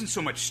neck isn't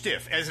so much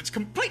stiff as it's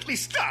completely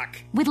stuck.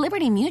 With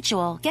Liberty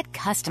Mutual, get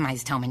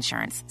customized home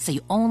insurance so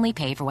you only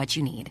pay for what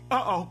you need.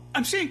 Uh-oh,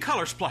 I'm seeing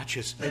color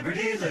splotches.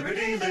 Liberty,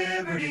 liberty,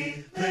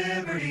 liberty,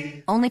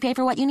 liberty. Only pay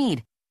for what you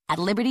need at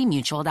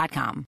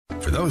libertymutual.com.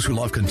 For those who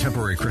love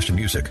contemporary Christian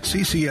music,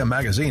 CCM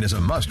Magazine is a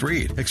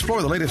must-read.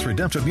 Explore the latest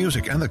redemptive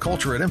music and the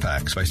culture it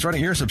impacts by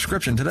starting your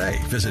subscription today.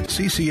 Visit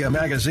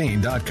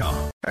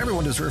ccmmagazine.com.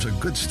 Everyone deserves a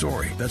good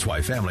story. That's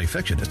why Family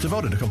Fiction is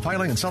devoted to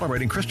compiling and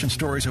celebrating Christian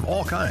stories of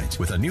all kinds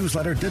with a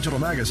newsletter, digital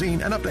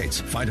magazine, and updates.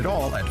 Find it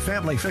all at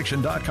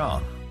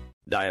familyfiction.com.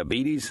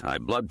 Diabetes, high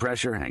blood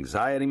pressure,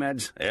 anxiety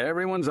meds,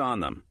 everyone's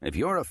on them. If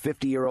you're a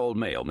 50-year-old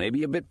male,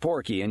 maybe a bit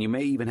porky, and you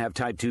may even have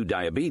type 2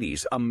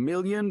 diabetes, $1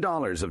 million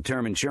of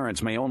term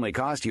insurance may only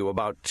cost you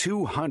about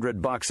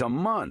 $200 a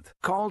month.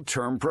 Call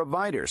Term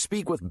Provider.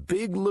 Speak with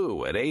Big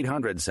Lou at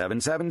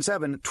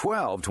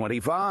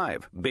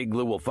 800-777-1225. Big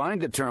Lou will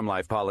find a term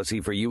life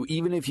policy for you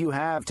even if you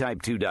have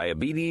type 2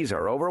 diabetes,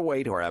 are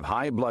overweight, or have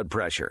high blood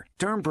pressure.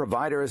 Term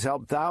Provider has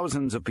helped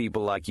thousands of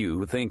people like you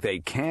who think they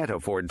can't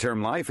afford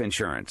term life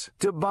insurance.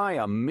 To buy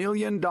 $1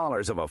 million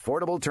of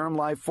affordable term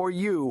life for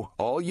you,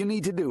 all you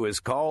need to do is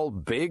call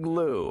Big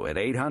Lou at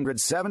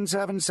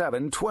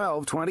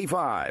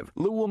 800-777-1225.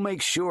 Lou will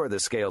make sure the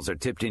scales are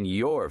tipped in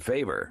your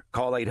favor.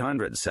 Call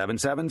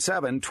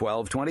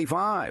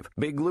 800-777-1225.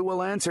 Big Lou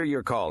will answer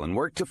your call and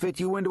work to fit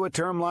you into a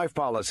term life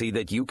policy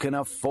that you can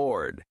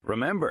afford.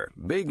 Remember,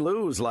 Big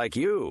Lou's like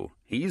you.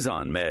 He's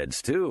on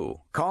meds,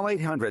 too. Call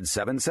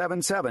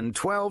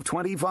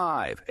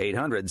 800-777-1225.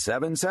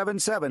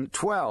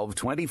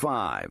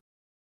 800-777-1225.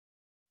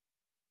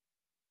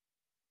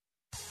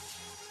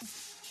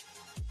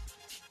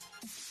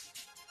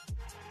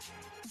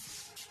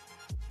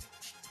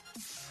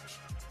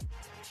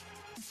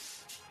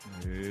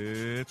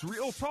 It's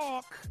Real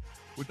Talk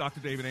with Dr.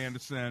 David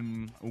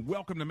Anderson.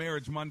 Welcome to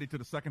Marriage Monday, to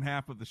the second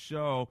half of the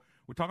show.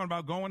 We're talking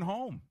about going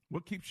home.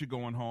 What keeps you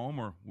going home,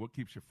 or what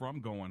keeps you from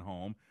going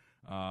home?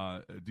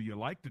 Do you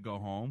like to go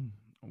home?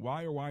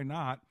 Why or why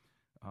not?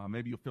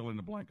 Maybe you'll fill in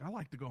the blank. I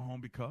like to go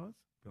home because,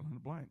 fill in the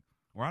blank.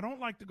 Or I don't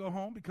like to go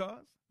home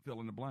because, fill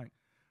in the blank.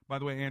 By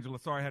the way, Angela,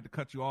 sorry I had to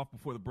cut you off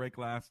before the break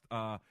last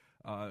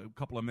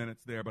couple of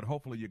minutes there, but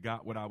hopefully you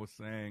got what I was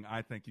saying.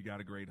 I think you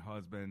got a great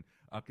husband.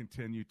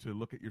 continue to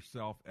look at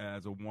yourself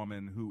as a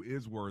woman who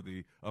is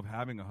worthy of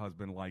having a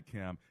husband like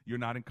him. You're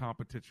not in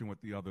competition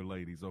with the other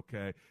ladies,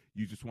 okay?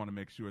 You just want to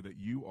make sure that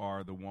you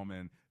are the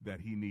woman that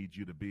he needs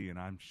you to be, and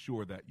I'm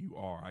sure that you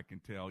are. I can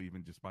tell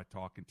even just by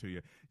talking to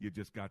you. You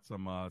just got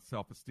some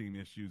self-esteem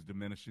issues,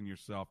 diminishing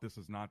yourself. This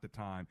is not the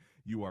time.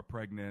 You are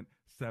pregnant,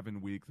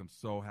 7 weeks. I'm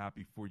so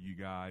happy for you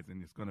guys,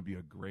 and it's going to be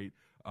a great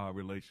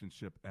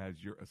relationship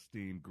as your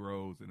esteem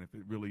grows. And if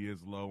it really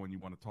is low and you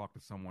want to talk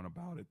to someone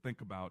about it,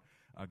 think about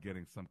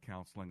getting some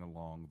counseling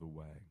along the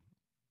way.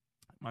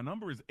 My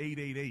number is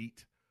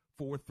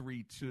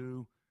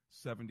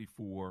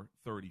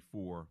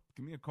 888-432-7434.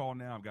 Give me a call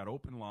now. I've got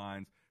open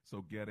lines,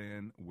 so get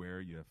in where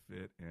you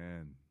fit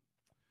in.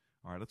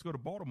 All right, let's go to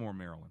Baltimore,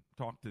 Maryland.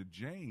 Talk to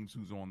James,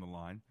 who's on the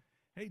line.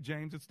 Hey,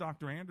 James, it's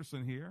Dr.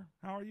 Anderson here.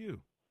 How are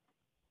you?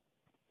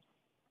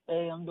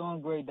 Hey, I'm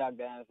doing great,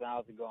 Dr. Anderson.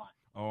 How's it going?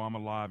 Oh, I'm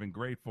alive and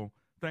grateful.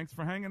 Thanks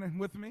for hanging in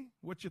with me.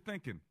 What you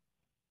thinking?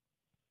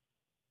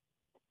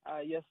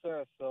 Yes,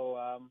 sir. So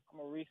I'm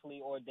a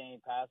recently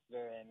ordained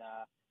pastor, and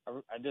I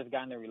just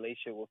got in a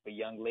relationship with a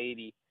young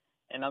lady,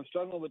 and I'm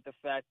struggling with the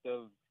fact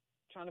of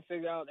trying to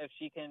figure out if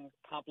she can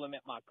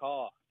complement my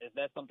call. Is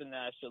that something that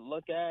I should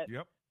look at?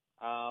 Yep.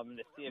 To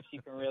see if she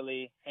can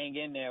really hang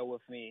in there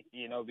with me,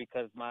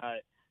 because my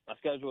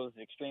schedule is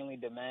extremely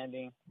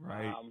demanding.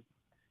 Right.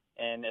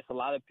 And it's a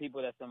lot of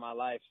people that's in my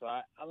life. So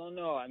I don't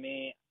know. I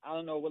mean, I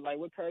don't know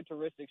what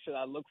characteristics should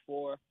I look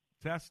for?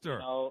 Test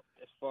her.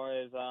 As far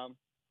as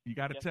you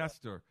got to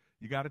test her.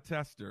 You got to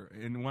test her.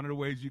 And one of the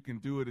ways you can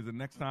do it is the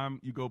next time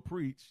you go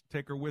preach,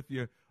 take her with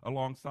you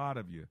alongside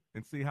of you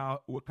and see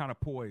what kind of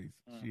poise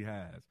she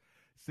has.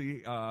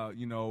 See,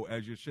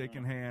 as you're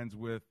shaking hands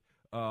with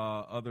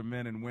other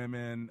men and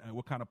women,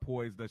 what kind of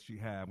poise does she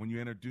have? When you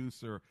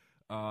introduce her,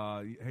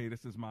 hey,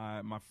 this is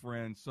my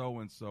friend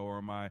so-and-so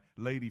or my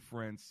lady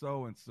friend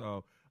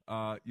so-and-so,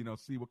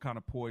 see what kind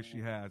of poise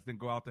she has. Then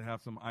go out to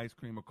have some ice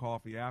cream or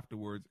coffee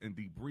afterwards and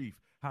debrief.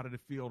 How did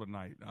it feel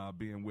tonight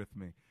being with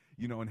me?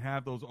 And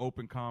have those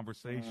open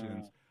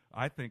conversations.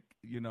 I think,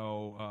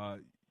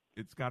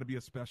 it's got to be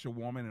a special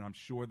woman, and I'm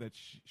sure that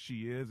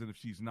she is. And if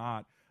she's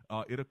not,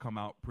 it'll come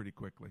out pretty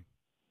quickly.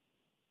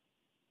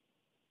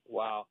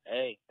 Wow.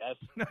 Hey, that's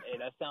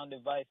sound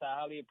advice. I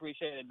highly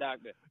appreciate it,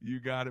 Doctor. You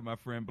got it, my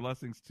friend.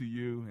 Blessings to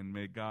you, and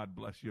may God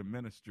bless your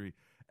ministry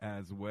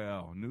as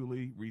well.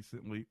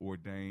 Recently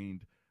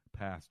ordained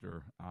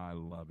pastor. I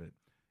love it.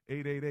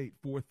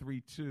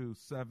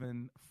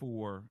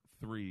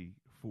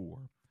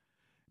 888-432-7434.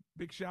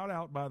 Big shout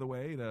out, by the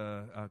way,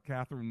 to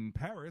Catherine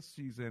Paris.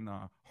 She's in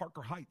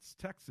Harker Heights,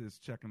 Texas,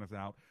 checking us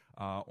out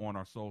on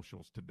our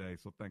socials today.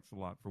 So thanks a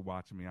lot for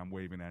watching me. I'm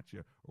waving at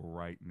you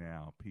right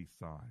now. Peace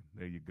sign.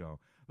 There you go.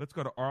 Let's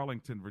go to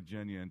Arlington,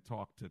 Virginia, and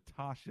talk to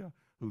Tasha,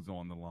 who's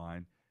on the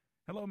line.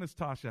 Hello, Miss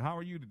Tasha. How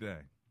are you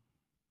today?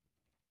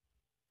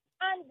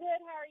 I'm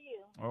good. How are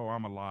you? Oh,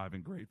 I'm alive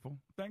and grateful.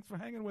 Thanks for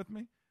hanging with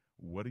me.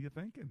 What are you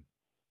thinking?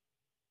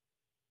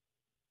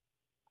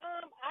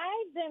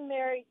 I've been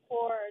married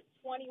for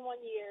 21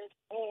 years,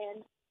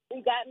 and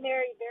we got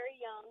married very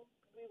young.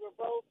 We were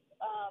both,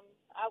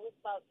 I was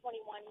about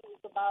 21, he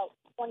was about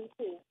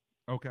 22.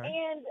 Okay.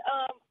 And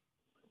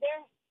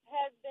there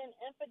has been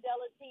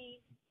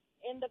infidelity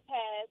in the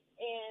past,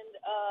 and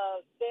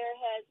there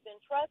has been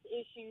trust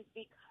issues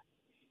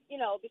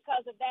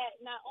because of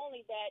that. Not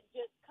only that,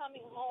 just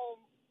coming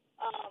home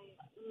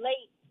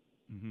late,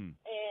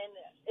 and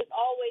it's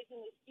always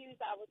an excuse.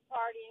 I was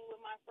partying with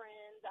my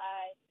friends.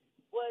 I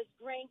was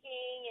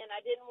drinking and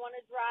I didn't want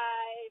to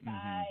drive.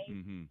 I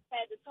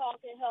had to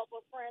talk and help a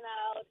friend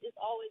out. It's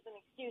always an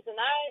excuse. And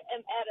I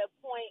am at a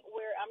point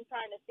where I'm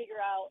trying to figure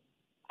out,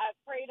 I've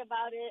prayed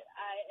about it,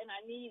 and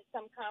I need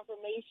some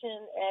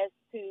confirmation as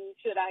to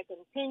should I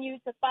continue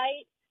to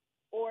fight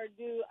or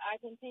do I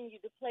continue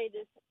to play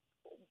this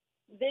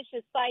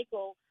vicious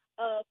cycle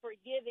of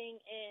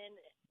forgiving, and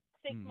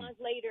 6 months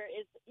later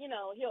is,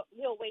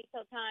 he'll wait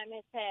till time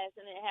has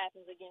passed and it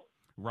happens again.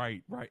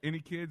 Right.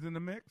 Any kids in the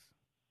mix?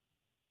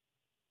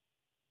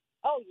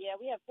 Oh, yeah,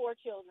 we have 4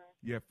 children.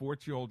 Yeah, 4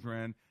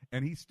 children,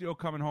 and he's still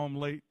coming home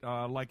late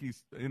like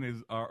he's in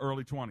his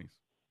early 20s.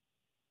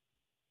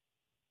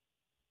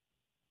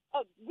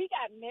 Oh, we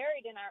got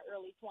married in our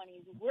early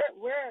 20s.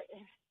 We're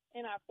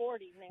in our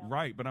 40s now.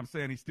 Right, but I'm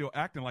saying he's still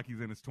acting like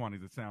he's in his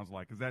 20s, it sounds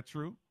like. Is that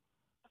true?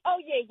 Oh,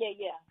 yeah.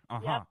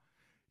 Uh-huh. Yep.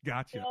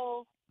 Gotcha.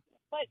 So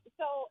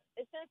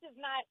since it's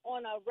not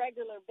on a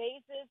regular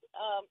basis,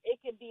 it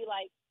could be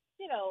like,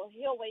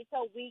 he'll wait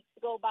till weeks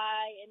to go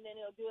by and then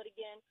he'll do it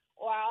again.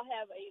 Or I'll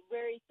have a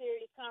very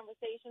serious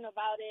conversation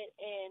about it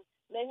and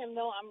let him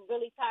know I'm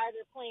really tired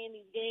of playing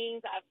these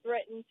games. I've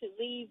threatened to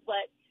leave,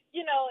 but,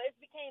 it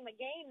became a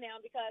game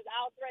now because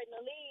I'll threaten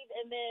to leave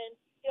and then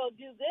he'll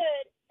do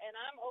good and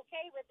I'm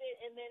okay with it,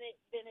 and then it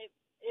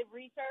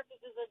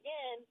resurfaces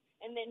again,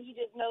 and then he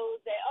just knows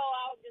that,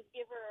 I'll just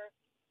give her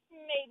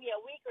maybe a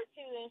week or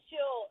two and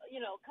she'll,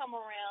 come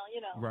around,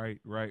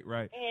 Right.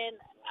 And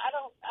I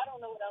don't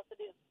know what else to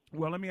do.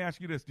 Well, let me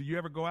ask you this. Do you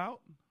ever go out?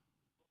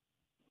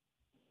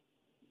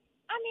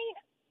 I mean,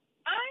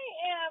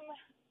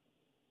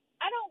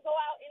 I don't go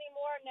out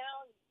anymore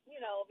now,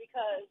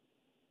 because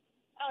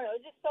I don't know,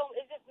 it's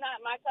just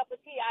not my cup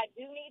of tea. I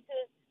do need to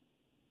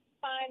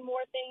find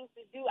more things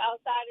to do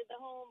outside of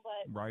the home,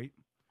 but Right.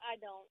 I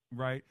don't.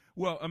 Right.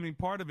 Well, I mean,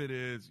 part of it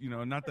is,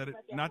 not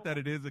that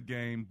it is a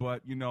game,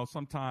 but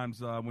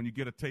sometimes when you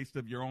get a taste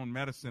of your own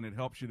medicine, it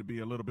helps you to be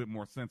a little bit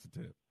more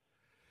sensitive.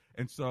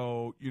 And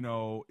so,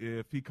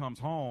 if he comes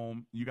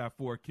home, you got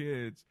 4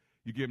 kids,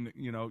 you give him,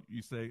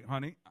 you say,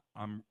 honey,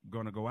 I'm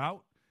going to go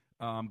out.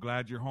 I'm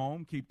glad you're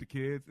home. Keep the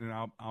kids, and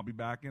I'll be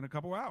back in a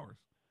couple hours.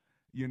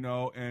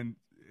 And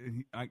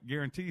I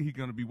guarantee he's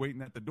going to be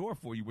waiting at the door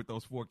for you with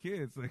those 4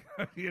 kids.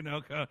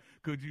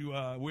 Could you,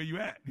 where you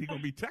at? He's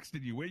going to be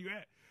texting you, where you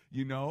at?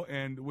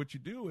 And what you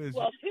do is.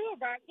 Well, 2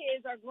 of our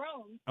kids are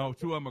grown. Oh,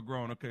 2 of them are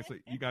grown. Okay, so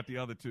you got the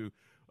other 2.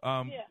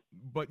 Yeah.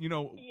 But,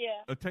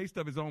 a taste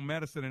of his own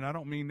medicine, and I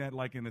don't mean that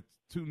like in a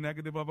too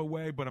negative of a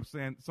way, but I'm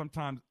saying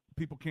sometimes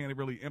people can't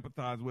really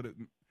empathize with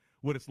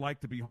what it's like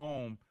to be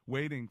home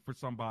waiting for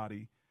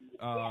somebody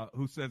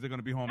who says they're going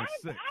to be home at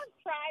 6. I've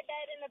tried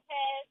that in the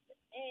past,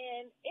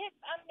 and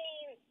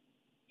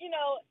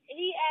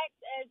he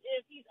acts as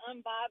if he's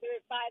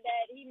unbothered by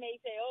that. He may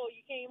say, oh,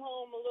 you came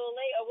home a little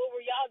late, or what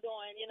were y'all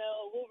doing,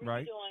 what were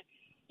you doing?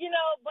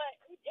 But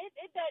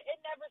it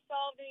never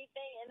solved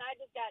anything, and I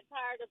just got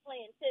tired of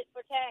playing tit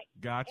for tat.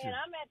 Gotcha. And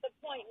I'm at the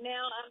point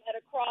now, I'm at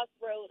a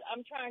crossroad.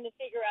 I'm trying to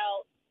figure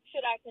out,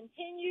 should I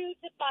continue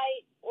to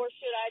fight, or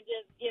should I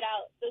just get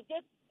out? The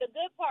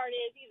good part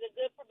is he's a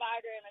good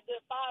provider and a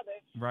good father.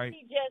 Right.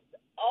 He just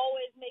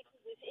always makes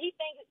this. He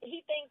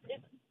thinks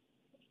it's.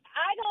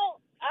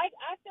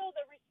 I feel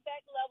the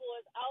respect level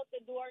is out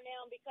the door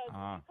now, because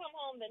when you come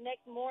home the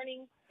next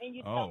morning and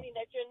you tell me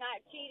that you're not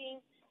cheating,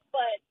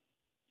 but.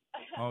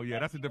 Oh, yeah,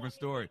 that's a different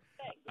story.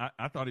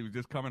 I thought he was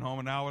just coming home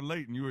an hour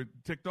late, and you were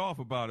ticked off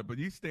about it, but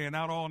he's staying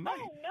out all night.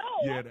 Oh,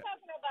 no, yeah, I'm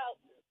talking about.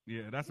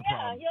 Yeah, that's a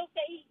problem. Yeah, he'll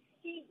say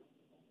he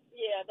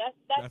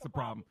that's a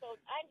problem. So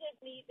I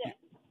just need that.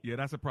 Yeah,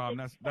 that's a problem.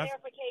 That's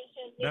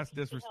clarification.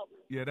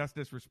 That's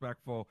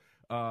disrespectful.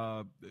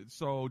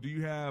 So do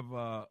you have?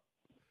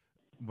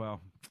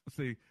 Well,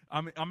 see,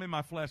 I'm in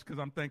my flesh because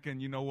I'm thinking,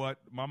 you know what?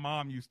 My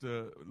mom used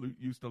to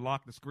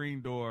lock the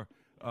screen door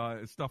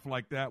and stuff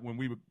like that when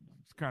we would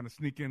kind of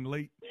sneak in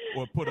late,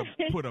 or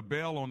put a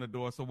bell on the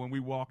door, so when we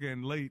walk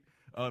in late,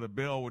 the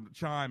bell would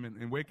chime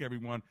and wake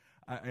everyone.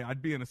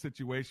 I'd be in a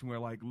situation where,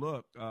 like,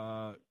 look,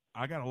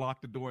 I got to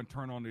lock the door and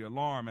turn on the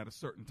alarm at a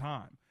certain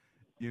time,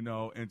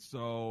 and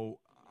so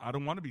I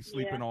don't want to be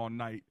sleeping all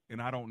night,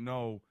 and I don't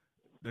know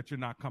that you're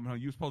not coming home.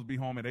 You're supposed to be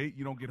home at 8.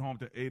 You don't get home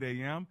to 8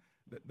 a.m.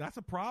 That's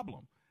a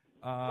problem.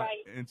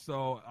 Right. And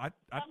so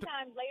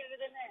sometimes later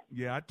than that.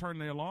 Yeah, I turn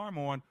the alarm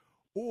on.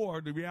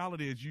 Or the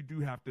reality is you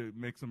do have to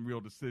make some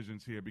real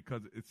decisions here,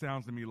 because it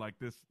sounds to me like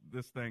this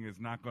thing is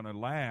not going to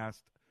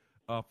last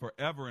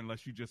forever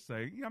unless you just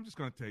say, yeah, I'm just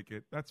going to take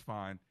it. That's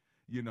fine.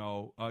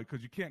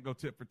 Because you can't go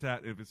tit for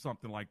tat if it's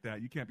something like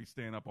that. You can't be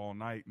staying up all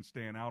night and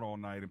staying out all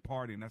night and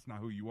partying. That's not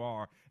who you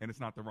are, and it's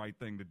not the right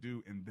thing to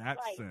do in that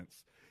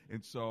sense.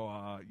 And so,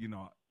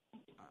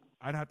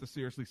 I'd have to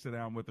seriously sit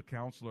down with a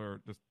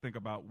counselor to think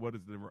about what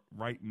is the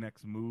right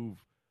next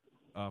move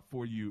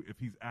for you if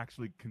he's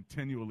actually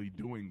continually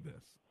doing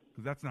this,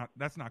 because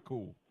that's not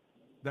cool.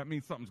 That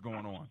means something's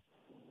going on.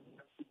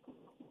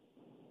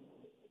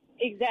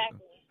 Exactly.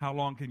 How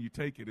long can you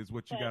take it is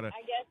what you got to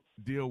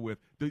deal with.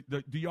 Do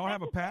y'all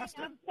have a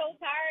pastor? I'm so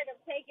tired of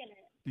taking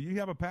it. Do you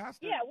have a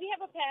pastor? Yeah, we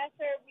have a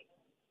pastor.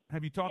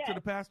 Have you talked to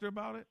the pastor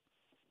about it?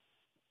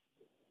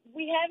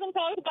 We haven't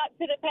talked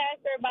to the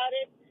pastor about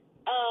it.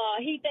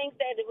 He thinks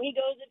that when he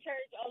goes to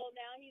church,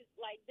 now he's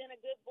like been a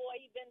good boy.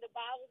 He's been to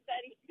Bible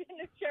study, he's been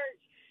to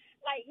church.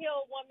 Like,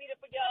 he'll want me to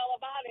forget all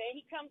about it. And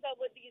he comes up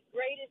with these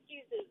great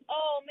excuses.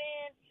 Oh,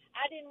 man,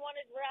 I didn't want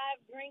to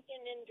drive drinking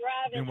and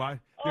driving.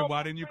 Then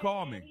why didn't you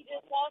call me? He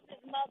just lost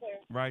his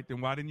mother. Right. Then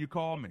why didn't you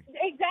call me?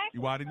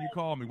 Exactly. Why didn't you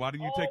call me? Why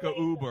didn't you take an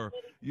Uber?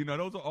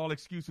 Those are all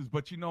excuses.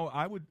 But,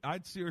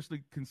 I'd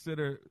seriously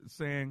consider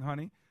saying,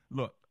 honey,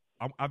 look,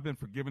 I've been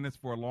forgiving this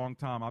for a long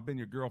time. I've been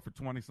your girl for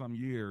 20-some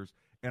years,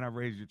 and I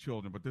raised your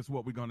children. But this is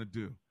what we're going to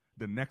do.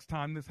 The next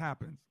time this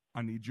happens,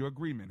 I need your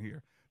agreement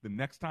here. The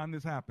next time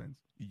this happens,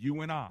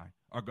 you and I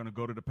are going to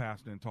go to the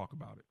pastor and talk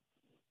about it.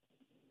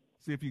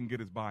 See if you can get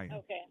his buy-in.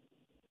 Okay.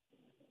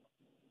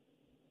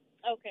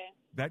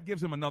 That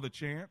gives him another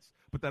chance,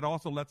 but that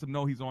also lets him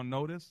know he's on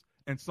notice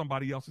and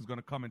somebody else is going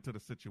to come into the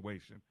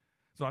situation.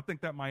 So I think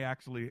that might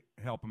actually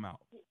help him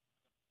out.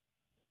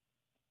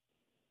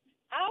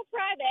 I'll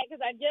try that, because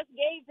I just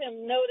gave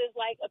him notice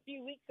like a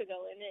few weeks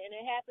ago, and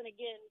it happened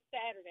again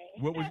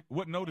Saturday.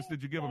 What notice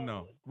did you give him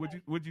now?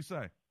 What'd you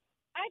say?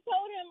 I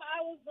told him I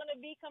was going to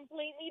be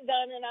completely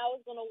done, and I was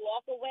going to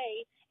walk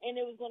away, and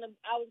I was going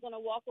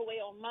to walk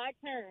away on my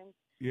terms.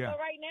 Yeah. So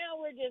right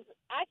now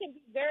I can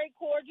be very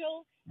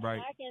cordial.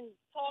 Right. I can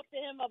talk to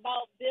him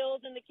about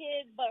bills and the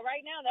kids, but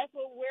right now that's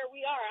where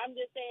we are. I'm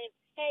just saying,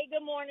 hey,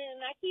 good morning,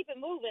 and I keep it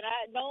moving.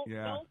 I don't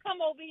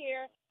come over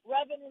here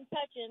rubbing and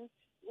touching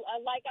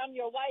like I'm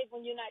your wife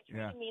when you're not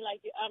treating me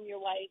like I'm your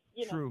wife.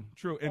 You know.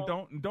 True. And So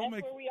don't that's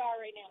make where we are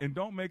right now. and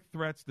don't make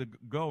threats to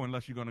go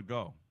unless you're going to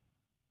go.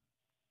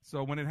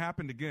 So when it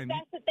happened again,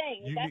 That's the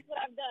thing. That's what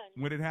I've done.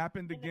 when it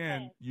happened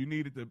again, you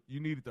needed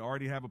to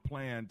already have a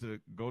plan to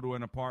go to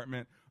an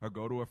apartment or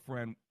go to a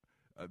friend.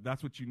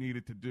 That's what you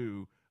needed to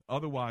do.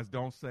 Otherwise,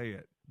 don't say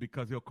it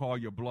because he'll call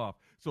your bluff.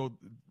 So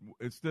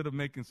instead of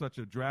making such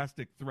a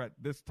drastic threat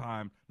this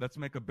time, let's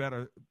make a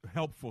better,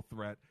 helpful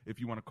threat, if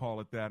you want to call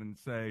it that, and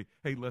say,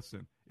 hey,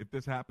 listen, if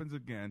this happens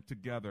again,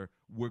 together,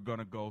 we're going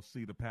to go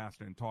see the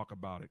pastor and talk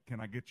about it. Can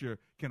I get your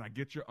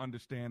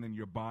understanding,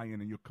 your buy-in,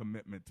 and your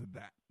commitment to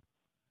that?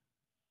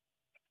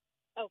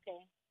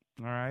 Okay.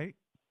 All right?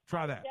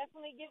 Try that.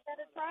 Definitely give that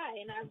a try,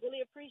 and I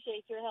really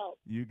appreciate your help.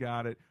 You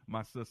got it,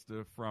 my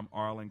sister from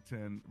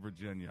Arlington,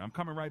 Virginia. I'm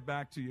coming right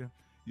back to you.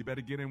 You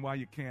better get in while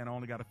you can. I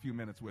only got a few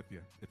minutes with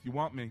you. If you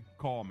want me,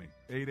 call me.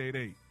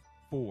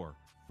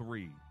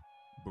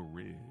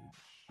 888-43-BRIDGE.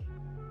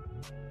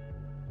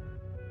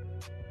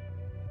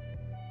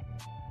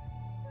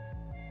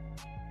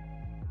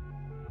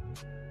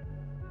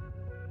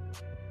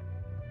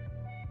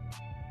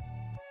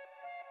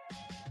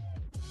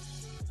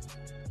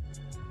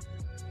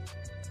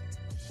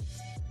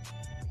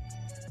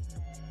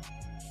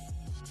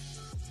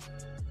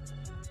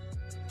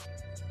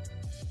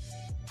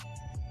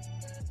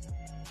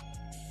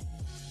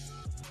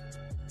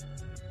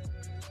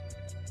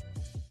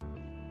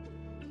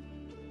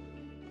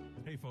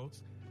 Hey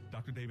folks,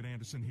 Dr. David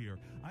Anderson here.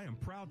 I am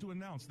proud to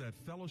announce that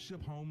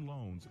Fellowship Home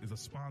Loans is a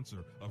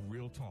sponsor of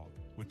Real Talk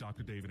with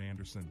Dr. David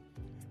Anderson.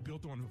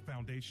 Built on a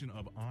foundation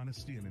of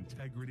honesty and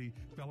integrity,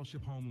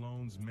 Fellowship Home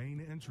Loans'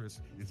 main interest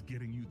is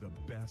getting you the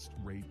best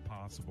rate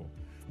possible.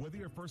 Whether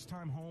you're a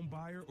first-time home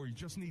buyer or you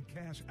just need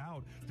cash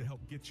out to help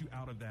get you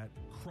out of that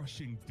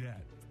crushing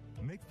debt,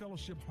 make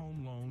Fellowship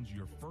Home Loans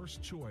your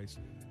first choice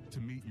to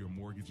meet your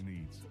mortgage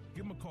needs.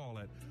 Give them a call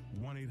at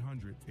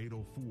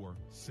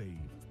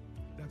 1-800-804-SAVE.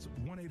 That's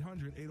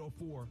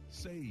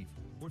 1-800-804-SAVE.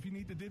 Or if you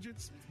need the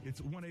digits,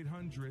 it's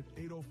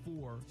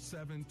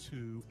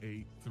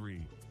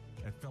 1-800-804-7283.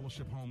 At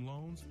Fellowship Home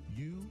Loans,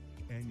 you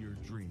and your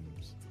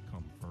dreams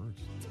come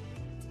first.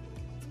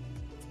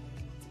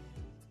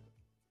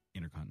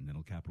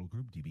 Intercontinental Capital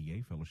Group,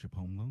 DBA Fellowship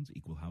Home Loans,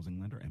 Equal Housing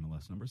Lender,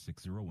 MLS number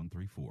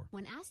 60134.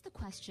 When asked the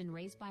question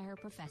raised by her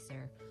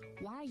professor,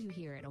 why are you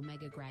here at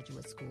Omega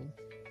Graduate School?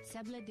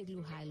 Sebla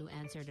Digluhailu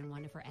answered in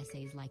one of her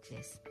essays like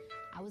this: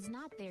 I was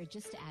not there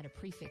just to add a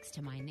prefix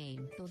to my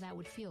name, though that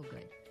would feel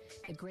good.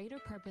 The greater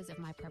purpose of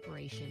my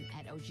preparation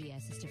at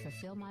OGS is to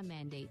fulfill my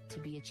mandate to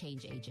be a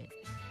change agent.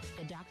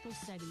 The doctoral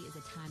study is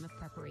a time of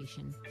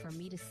preparation for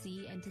me to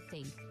see and to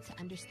think, to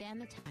understand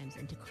the times,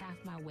 and to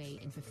craft my way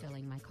in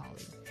fulfilling my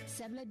calling.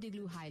 Sebla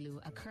Digluhailu,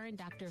 a current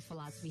Doctor of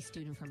Philosophy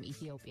student from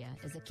Ethiopia,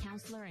 is a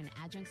counselor and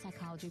adjunct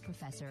psychology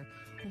professor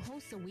who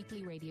hosts a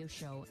weekly radio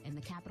show in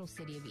the capital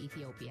city of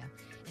Ethiopia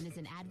and is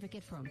an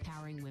advocate for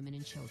empowering women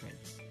and children.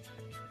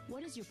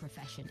 What is your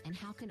profession, and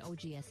how can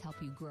OGS help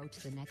you grow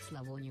to the next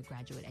level in your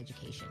graduate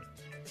education?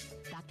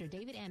 Dr.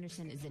 David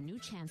Anderson is the new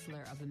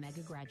chancellor of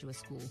Omega Graduate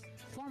School,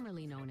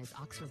 formerly known as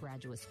Oxford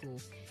Graduate School,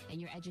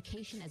 and your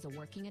education as a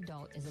working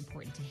adult is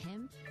important to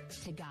him,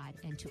 to God,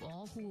 and to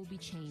all who will be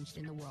changed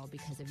in the world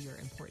because of your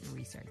important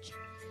research.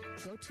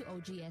 Go to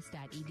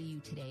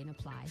ogs.edu today and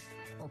apply,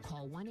 or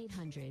call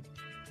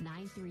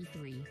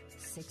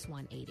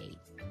 1-800-933-6188.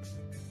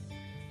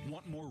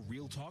 Want more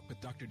Real Talk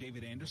with Dr.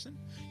 David Anderson?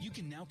 You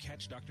can now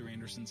catch Dr.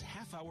 Anderson's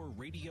half-hour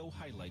radio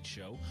highlight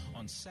show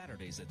on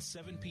Saturdays at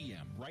 7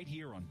 p.m. right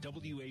here on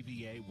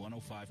WAVA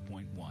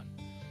 105.1.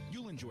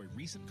 You'll enjoy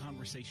recent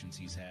conversations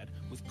he's had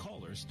with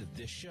callers to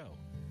this show.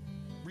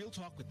 Real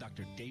Talk with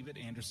Dr. David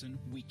Anderson,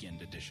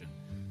 Weekend Edition.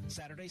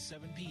 Saturday,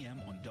 7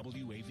 p.m. on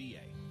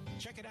WAVA.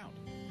 Check it out.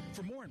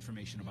 For more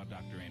information about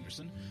Dr.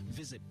 Anderson,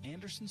 visit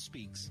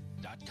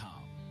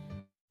andersonspeaks.com.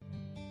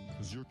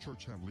 Does your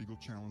church have legal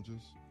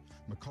challenges?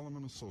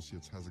 McCullum &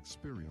 Associates has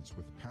experience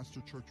with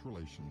pastor-church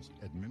relations,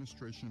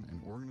 administration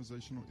and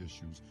organizational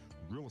issues,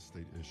 real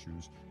estate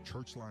issues,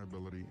 church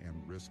liability, and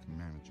risk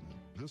management.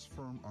 This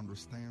firm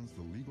understands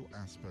the legal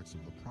aspects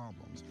of the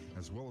problems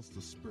as well as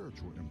the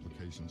spiritual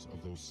implications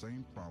of those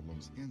same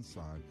problems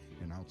inside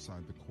and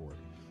outside the court.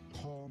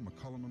 Call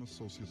McCullum &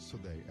 Associates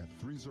today at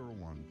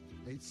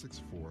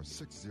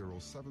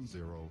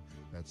 301-864-6070.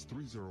 That's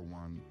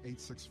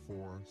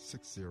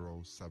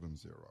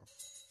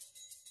 301-864-6070.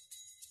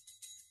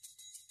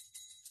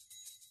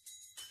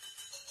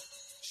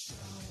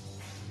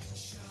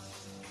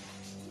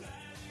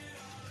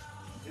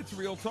 It's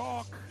Real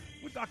Talk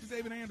with Dr.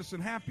 David Anderson.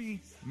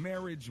 Happy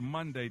Marriage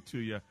Monday to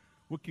you.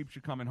 What keeps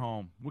you coming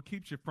home? What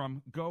keeps you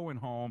from going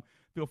home?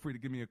 Feel free to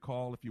give me a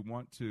call if you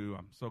want to.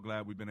 I'm so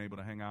glad we've been able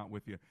to hang out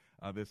with you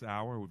this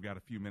hour. We've got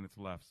a few minutes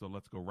left, so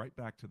let's go right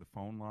back to the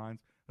phone lines.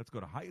 Let's go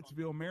to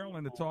Hyattsville,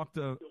 Maryland, to talk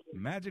to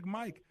Magic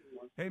Mike.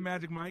 Hey,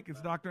 Magic Mike, it's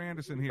Dr.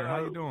 Anderson here.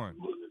 How you doing?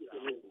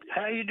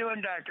 How you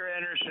doing, Dr.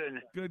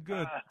 Anderson? Good,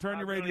 good. Turn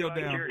your radio I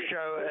really down. like your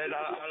show, and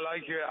I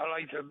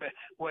like the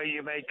way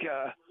you make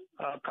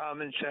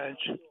common sense.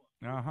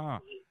 Uh-huh.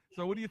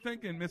 So what are you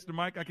thinking, Mr.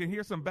 Mike? I can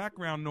hear some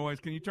background noise.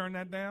 Can you turn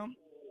that down?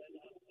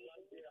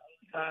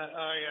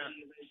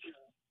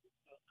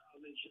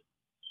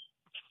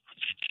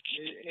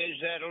 Is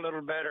that a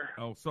little better?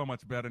 Oh, so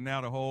much better. Now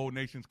the whole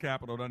nation's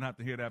capital doesn't have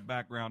to hear that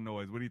background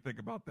noise. What do you think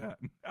about that?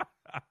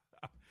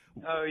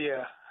 Oh,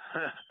 yeah.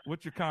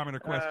 What's your comment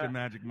or question,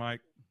 Magic Mike?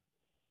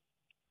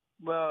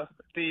 Well,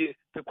 the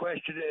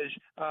question is,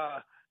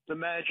 the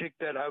magic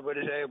that I was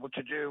able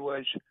to do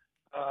was,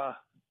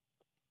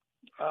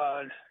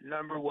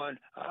 number one,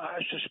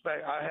 I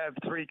suspect I have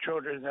 3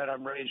 children that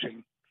I'm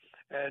raising.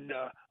 And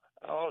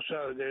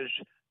also there's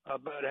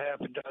about a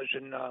half a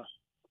dozen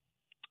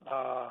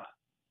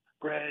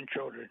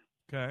grandchildren.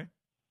 Okay.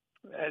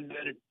 And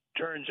then it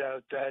turns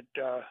out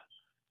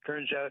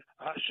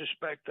I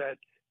suspect that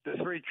the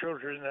 3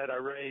 children that I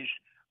raised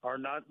are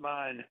not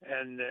mine,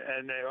 and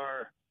they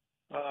are.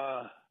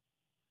 I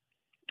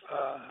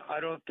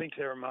don't think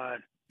they're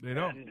mine. They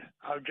don't. And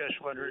I'm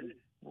just wondering,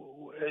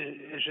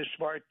 is it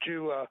smart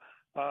to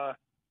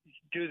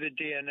do the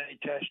DNA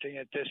testing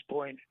at this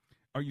point?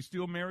 Are you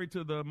still married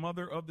to the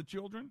mother of the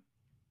children?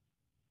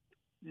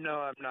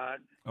 No, I'm not.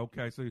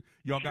 Okay, so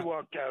She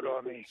walked out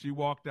on me. She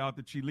walked out.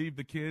 Did she leave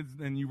the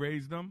kids and you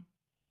raised them?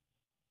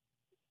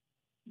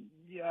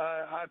 Yeah,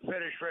 I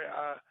finished.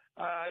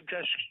 I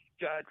just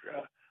got.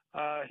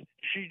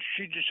 She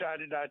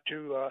decided not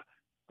to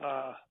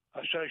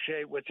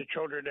associate with the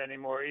children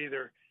anymore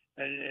either,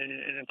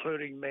 and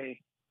including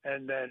me.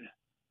 And then,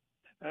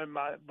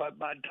 my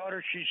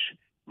daughter,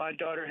 my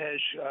daughter has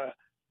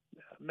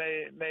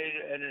made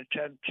an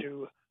attempt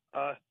to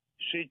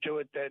see to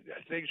it that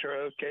things are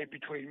okay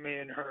between me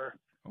and her.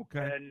 Okay.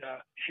 And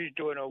she's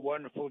doing a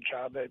wonderful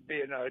job at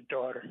being a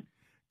daughter.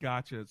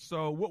 Gotcha.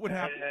 So what would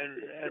happen?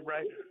 And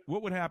right.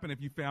 What would happen if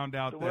you found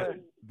out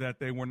that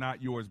they were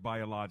not yours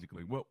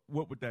biologically?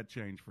 What would that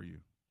change for you?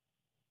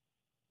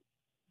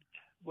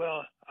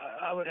 Well,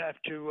 I would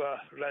have to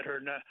let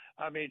her know.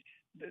 I mean,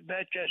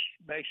 that just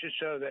makes it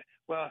so that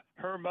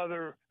her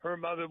mother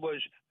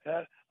was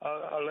a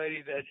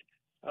lady that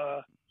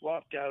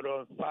walked out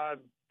on 5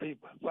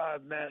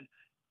 men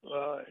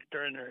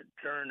during her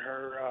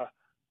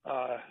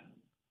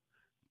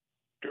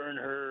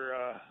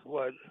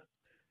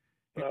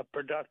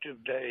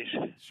productive days.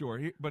 Sure,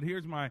 but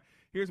here's my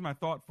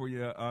thought for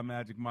you,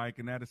 Magic Mike,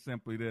 and that is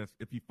simply this: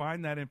 if you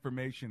find that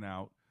information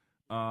out,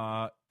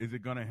 is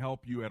it going to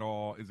help you at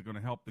all? Is it going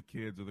to help the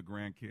kids or the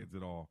grandkids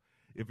at all?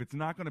 If it's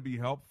not going to be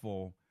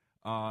helpful,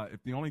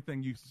 if the only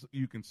thing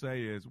you can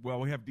say is, well,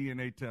 we have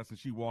DNA tests and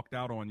she walked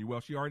out on you. Well,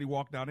 she already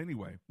walked out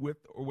anyway,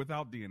 with or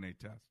without DNA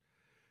tests.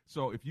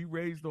 So if you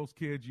raise those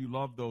kids, you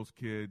love those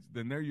kids,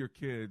 then they're your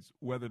kids,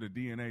 whether the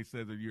DNA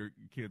says they're your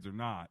kids or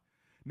not.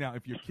 Now,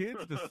 if your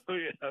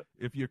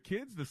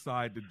kids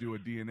decide to do a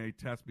DNA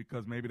test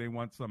because maybe they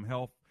want some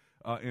health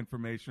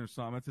information or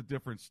something, it's a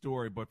different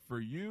story. But for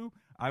you,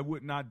 I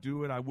would not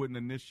do it. I wouldn't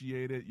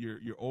initiate it.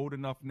 You're old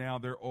enough now.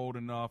 They're old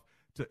enough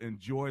to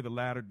enjoy the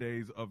latter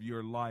days of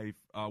your life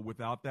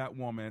without that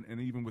woman and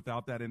even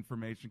without that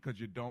information, because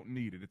you don't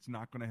need it. It's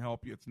not going to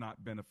help you. It's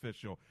not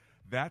beneficial.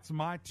 That's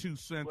my 2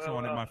 cents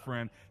on it, my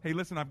friend. Hey,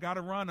 listen, I've got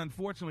to run,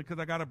 unfortunately, because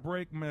I got a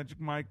break, Magic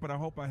Mike, but I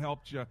hope I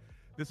helped you.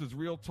 This is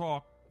Real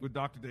Talk with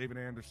Dr. David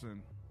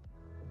Anderson.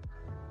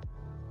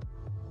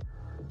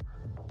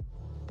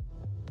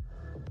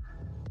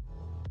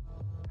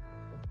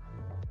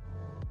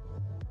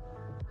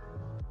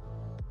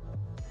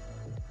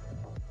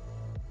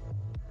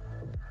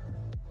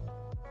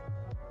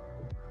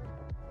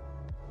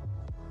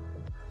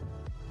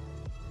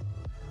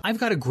 I've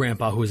got a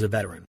grandpa who is a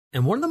veteran,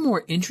 and one of the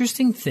more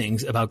interesting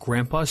things about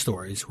grandpa's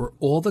stories were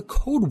all the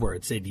code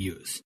words they'd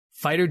use.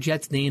 Fighter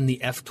jets named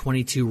the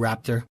F-22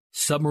 Raptor,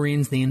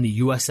 submarines named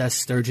the USS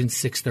Sturgeon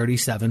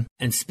 637,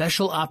 and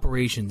special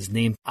operations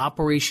named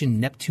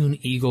Operation Neptune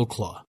Eagle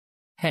Claw.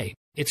 Hey,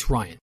 it's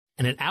Ryan,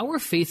 and at our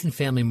Faith and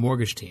Family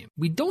Mortgage team,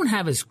 we don't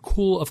have as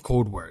cool of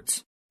code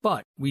words,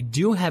 but we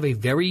do have a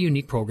very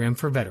unique program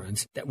for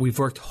veterans that we've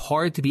worked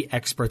hard to be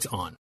experts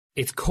on.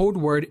 Its code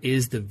word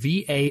is the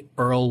VA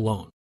IRRRL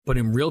loan. But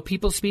in real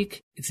people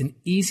speak, it's an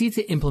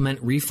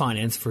easy-to-implement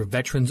refinance for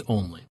veterans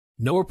only.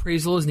 No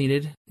appraisal is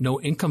needed, no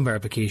income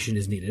verification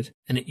is needed,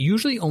 and it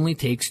usually only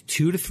takes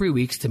 2 to 3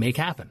 weeks to make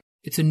happen.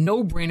 It's a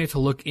no-brainer to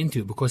look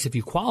into because if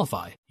you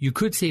qualify, you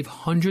could save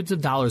hundreds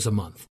of dollars a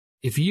month.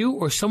 If you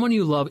or someone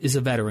you love is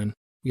a veteran,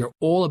 we are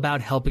all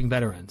about helping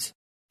veterans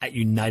at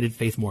United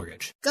Faith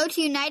Mortgage. Go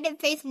to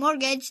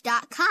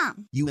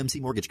UnitedFaithMortgage.com. UMC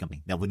Mortgage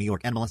Company, Melville, New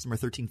York. NMLS number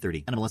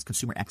 1330.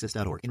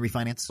 NMLSConsumerAccess.org. In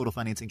refinance, total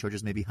financing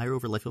charges may be higher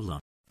over life of loan.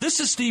 This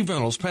is Steve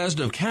Reynolds,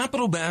 president of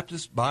Capital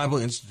Baptist Bible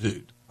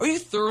Institute. Are you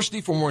thirsty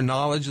for more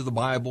knowledge of the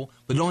Bible,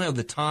 but don't have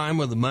the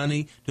time or the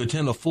money to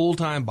attend a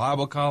full-time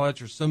Bible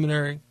college or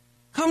seminary?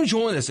 Come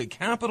join us at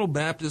Capital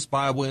Baptist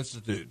Bible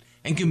Institute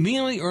and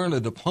conveniently earn a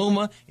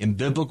diploma in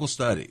biblical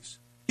studies.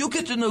 You'll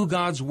get to know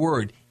God's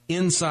Word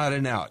inside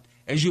and out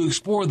as you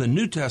explore the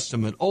New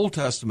Testament, Old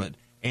Testament,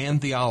 and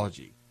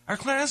theology. Our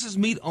classes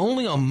meet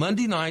only on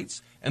Monday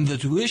nights, and the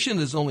tuition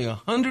is only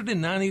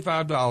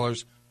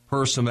 $195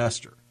 per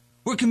semester.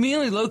 We're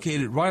conveniently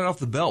located right off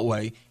the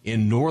Beltway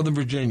in Northern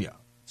Virginia.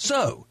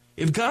 So,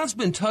 if God's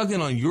been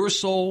tugging on your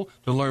soul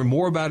to learn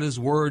more about His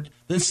Word,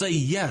 then say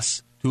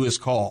yes to His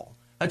call.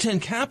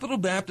 Attend Capital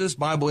Baptist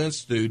Bible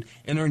Institute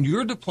and earn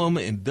your diploma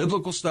in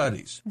biblical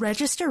studies.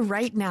 Register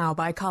right now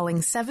by calling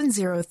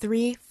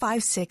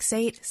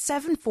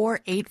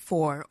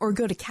 703-568-7484 or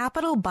go to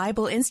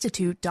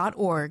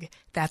capitalbibleinstitute.org.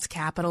 That's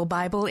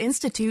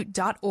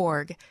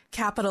capitalbibleinstitute.org.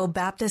 Capital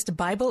Baptist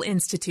Bible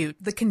Institute,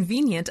 the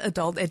convenient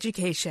adult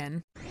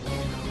education.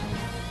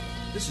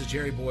 This is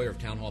Jerry Boyer of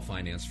Town Hall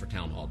Finance for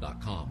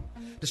townhall.com.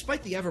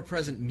 Despite the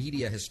ever-present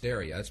media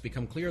hysteria, it's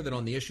become clear that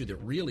on the issue that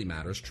really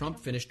matters, Trump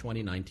finished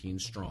 2019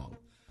 strong.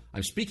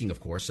 I'm speaking, of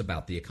course,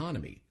 about the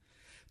economy.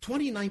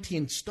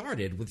 2019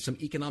 started with some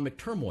economic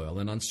turmoil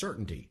and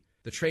uncertainty.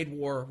 The trade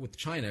war with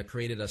China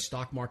created a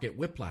stock market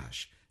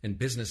whiplash and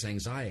business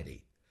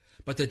anxiety.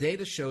 But the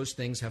data shows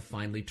things have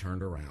finally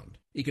turned around.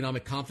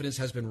 Economic confidence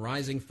has been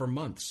rising for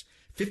months.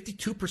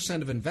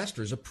 52% of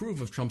investors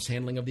approve of Trump's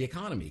handling of the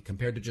economy,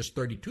 compared to just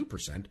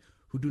 32%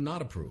 who do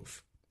not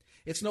approve.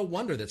 It's no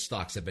wonder that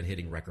stocks have been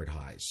hitting record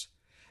highs.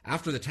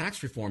 After the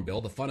tax reform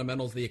bill, the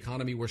fundamentals of the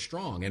economy were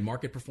strong, and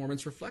market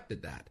performance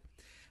reflected that.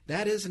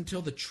 That is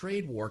until the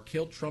trade war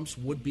killed Trump's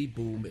would-be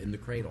boom in the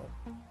cradle.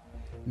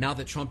 Now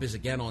that Trump is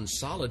again on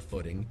solid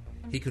footing,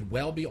 he could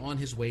well be on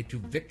his way to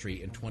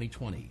victory in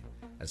 2020,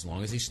 as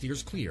long as he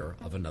steers clear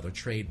of another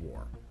trade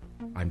war.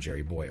 I'm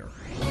Jerry Boyer.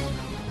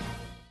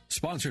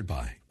 Sponsored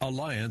by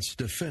Alliance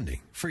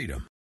Defending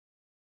Freedom.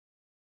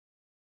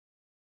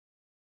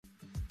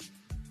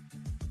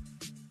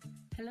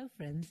 Hello,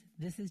 friends.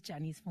 This is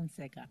Janice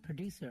Fonseca,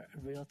 producer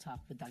of Real Talk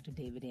with Dr.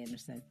 David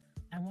Anderson.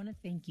 I want to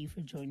thank you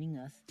for joining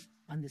us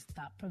on this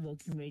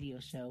thought-provoking radio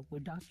show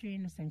where Dr.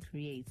 Anderson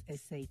creates a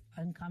safe,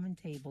 uncommon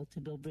table to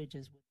build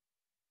bridges with.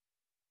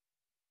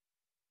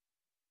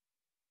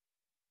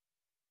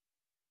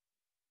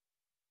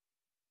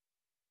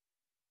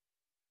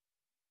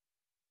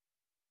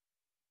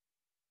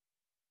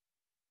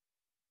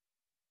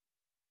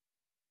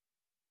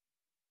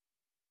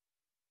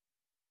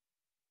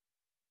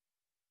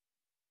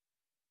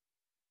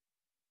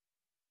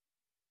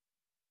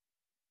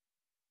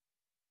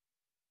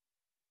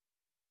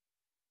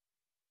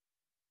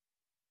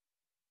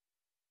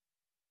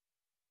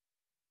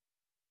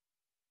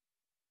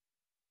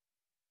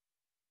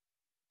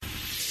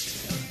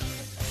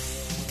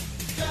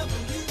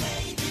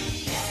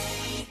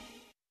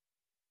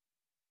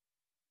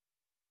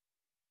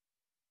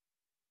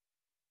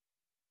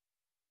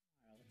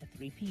 At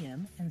 3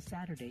 p.m. and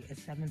Saturday at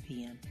 7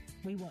 p.m.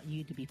 We want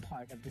you to be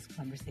part of this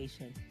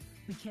conversation.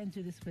 We can't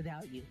do this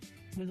without you.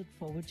 We look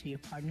forward to your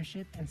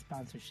partnership and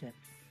sponsorship.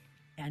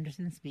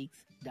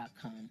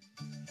 AndersonSpeaks.com.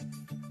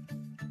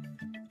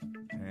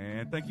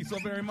 And thank you so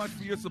very much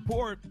for your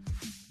support.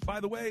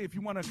 By the way, if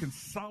you want to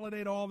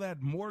consolidate all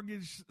that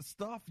mortgage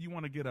stuff, you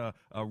want to get a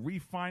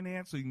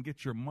refinance so you can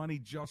get your money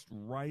just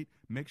right,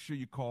 make sure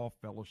you call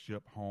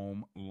Fellowship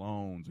Home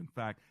Loans. In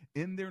fact,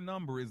 in their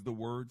number is the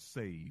word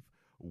SAVE.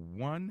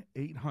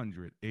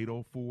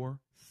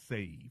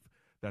 1-800-804-SAVE.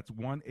 That's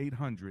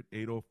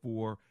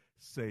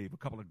 1-800-804-SAVE. A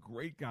couple of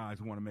great guys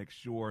who want to make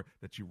sure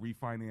that you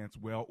refinance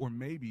well, or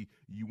maybe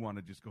you want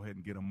to just go ahead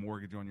and get a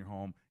mortgage on your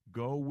home.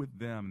 Go with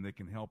them. They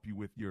can help you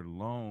with your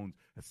loans,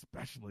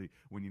 especially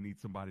when you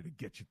need somebody to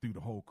get you through the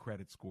whole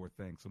credit score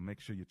thing. So make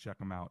sure you check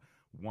them out.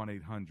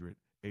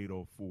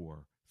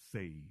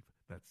 1-800-804-SAVE.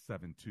 That's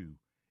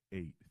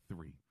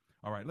 7283.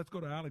 All right, let's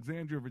go to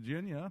Alexandria,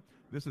 Virginia.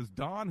 This is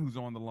Don who's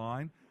on the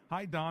line.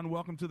 Hi, Don.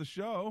 Welcome to the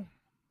show.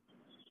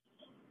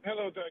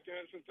 Hello, Dr.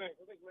 Anderson. Thanks.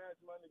 I think Marriage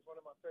Monday is one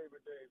of my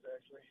favorite days,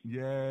 actually.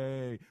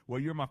 Yay.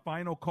 Well, you're my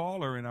final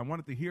caller, and I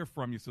wanted to hear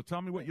from you. So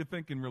tell me what you're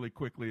thinking really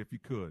quickly, if you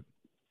could.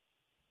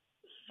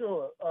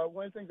 Sure.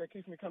 One thing that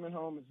keeps me coming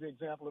home is the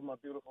example of my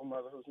beautiful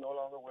mother, who's no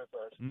longer with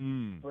us.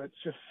 But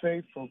she's a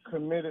faithful,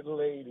 committed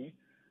lady.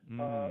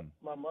 My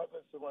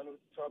mother's the one who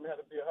taught me how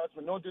to be a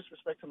husband. No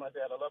disrespect to my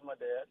dad. I love my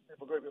dad. I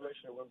have a great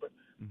relationship with him.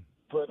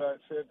 But I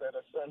said that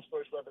a son's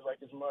first love is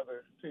like his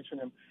mother, teaching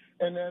him.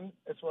 And then,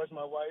 as far as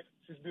my wife,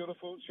 she's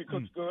beautiful. She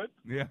cooks good.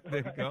 Yeah, there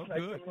you go. Like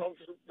Good. coming home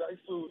to nice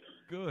food.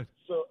 Good.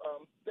 So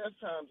there's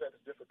times that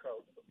it's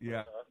difficult.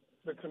 Yeah.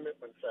 The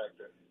commitment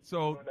factor.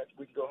 So that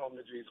we go home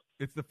to Jesus.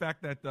 It's the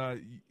fact that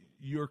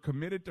you're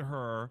committed to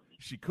her.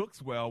 She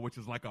cooks well, which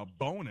is like a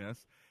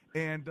bonus,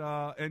 and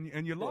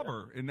you love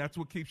her, and that's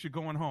what keeps you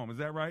going home. Is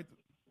that right?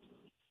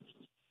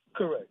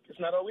 Correct. It's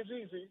not always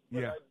easy,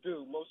 but Yeah. I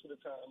do most of the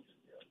time.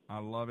 I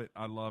love it.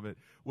 I love it.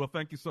 Well,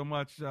 thank you so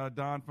much,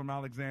 Don from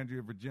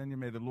Alexandria, Virginia.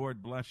 May the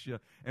Lord bless you.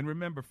 And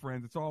remember,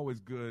 friends, it's always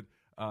good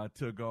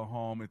to go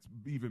home. It's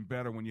even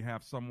better when you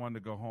have someone to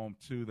go home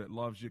to that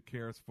loves you,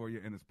 cares for you,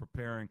 and is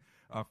preparing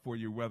for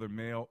you, whether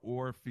male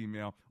or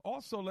female.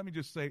 Also, let me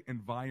just say,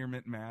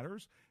 environment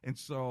matters. And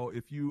so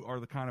if you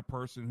are the kind of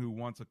person who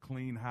wants a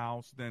clean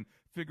house, then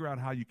figure out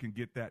how you can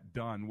get that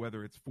done,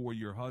 whether it's for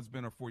your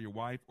husband or for your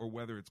wife, or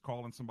whether it's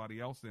calling somebody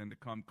else in to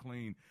come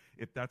clean,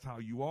 if that's how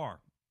you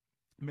are.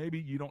 Maybe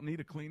you don't need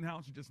a clean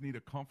house. You just need a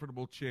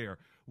comfortable chair.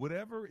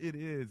 Whatever it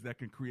is that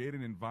can create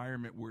an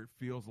environment where it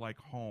feels like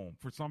home.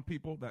 For some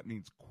people, that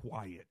means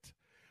quiet.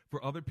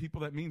 For other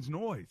people, that means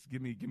noise.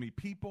 Give me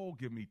people,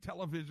 give me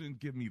television,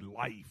 give me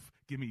life,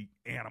 give me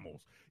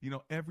animals.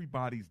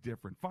 Everybody's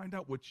different. Find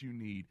out what you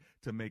need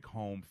to make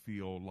home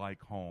feel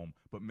like home,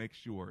 but make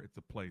sure it's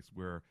a place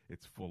where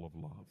it's full of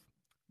love.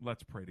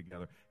 Let's pray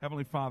together.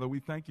 Heavenly Father, we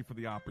thank you for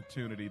the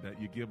opportunity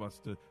that you give us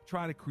to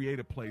try to create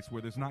a place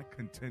where there's not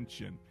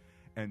contention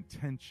and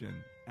tension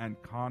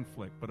and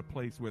conflict, but a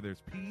place where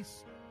there's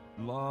peace,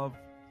 love,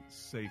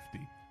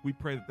 safety. We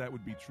pray that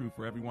would be true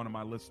for every one of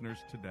my listeners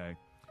today.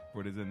 For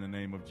it is in the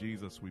name of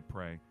Jesus we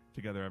pray.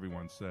 Together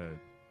everyone said,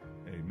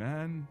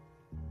 amen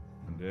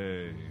and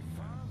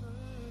amen.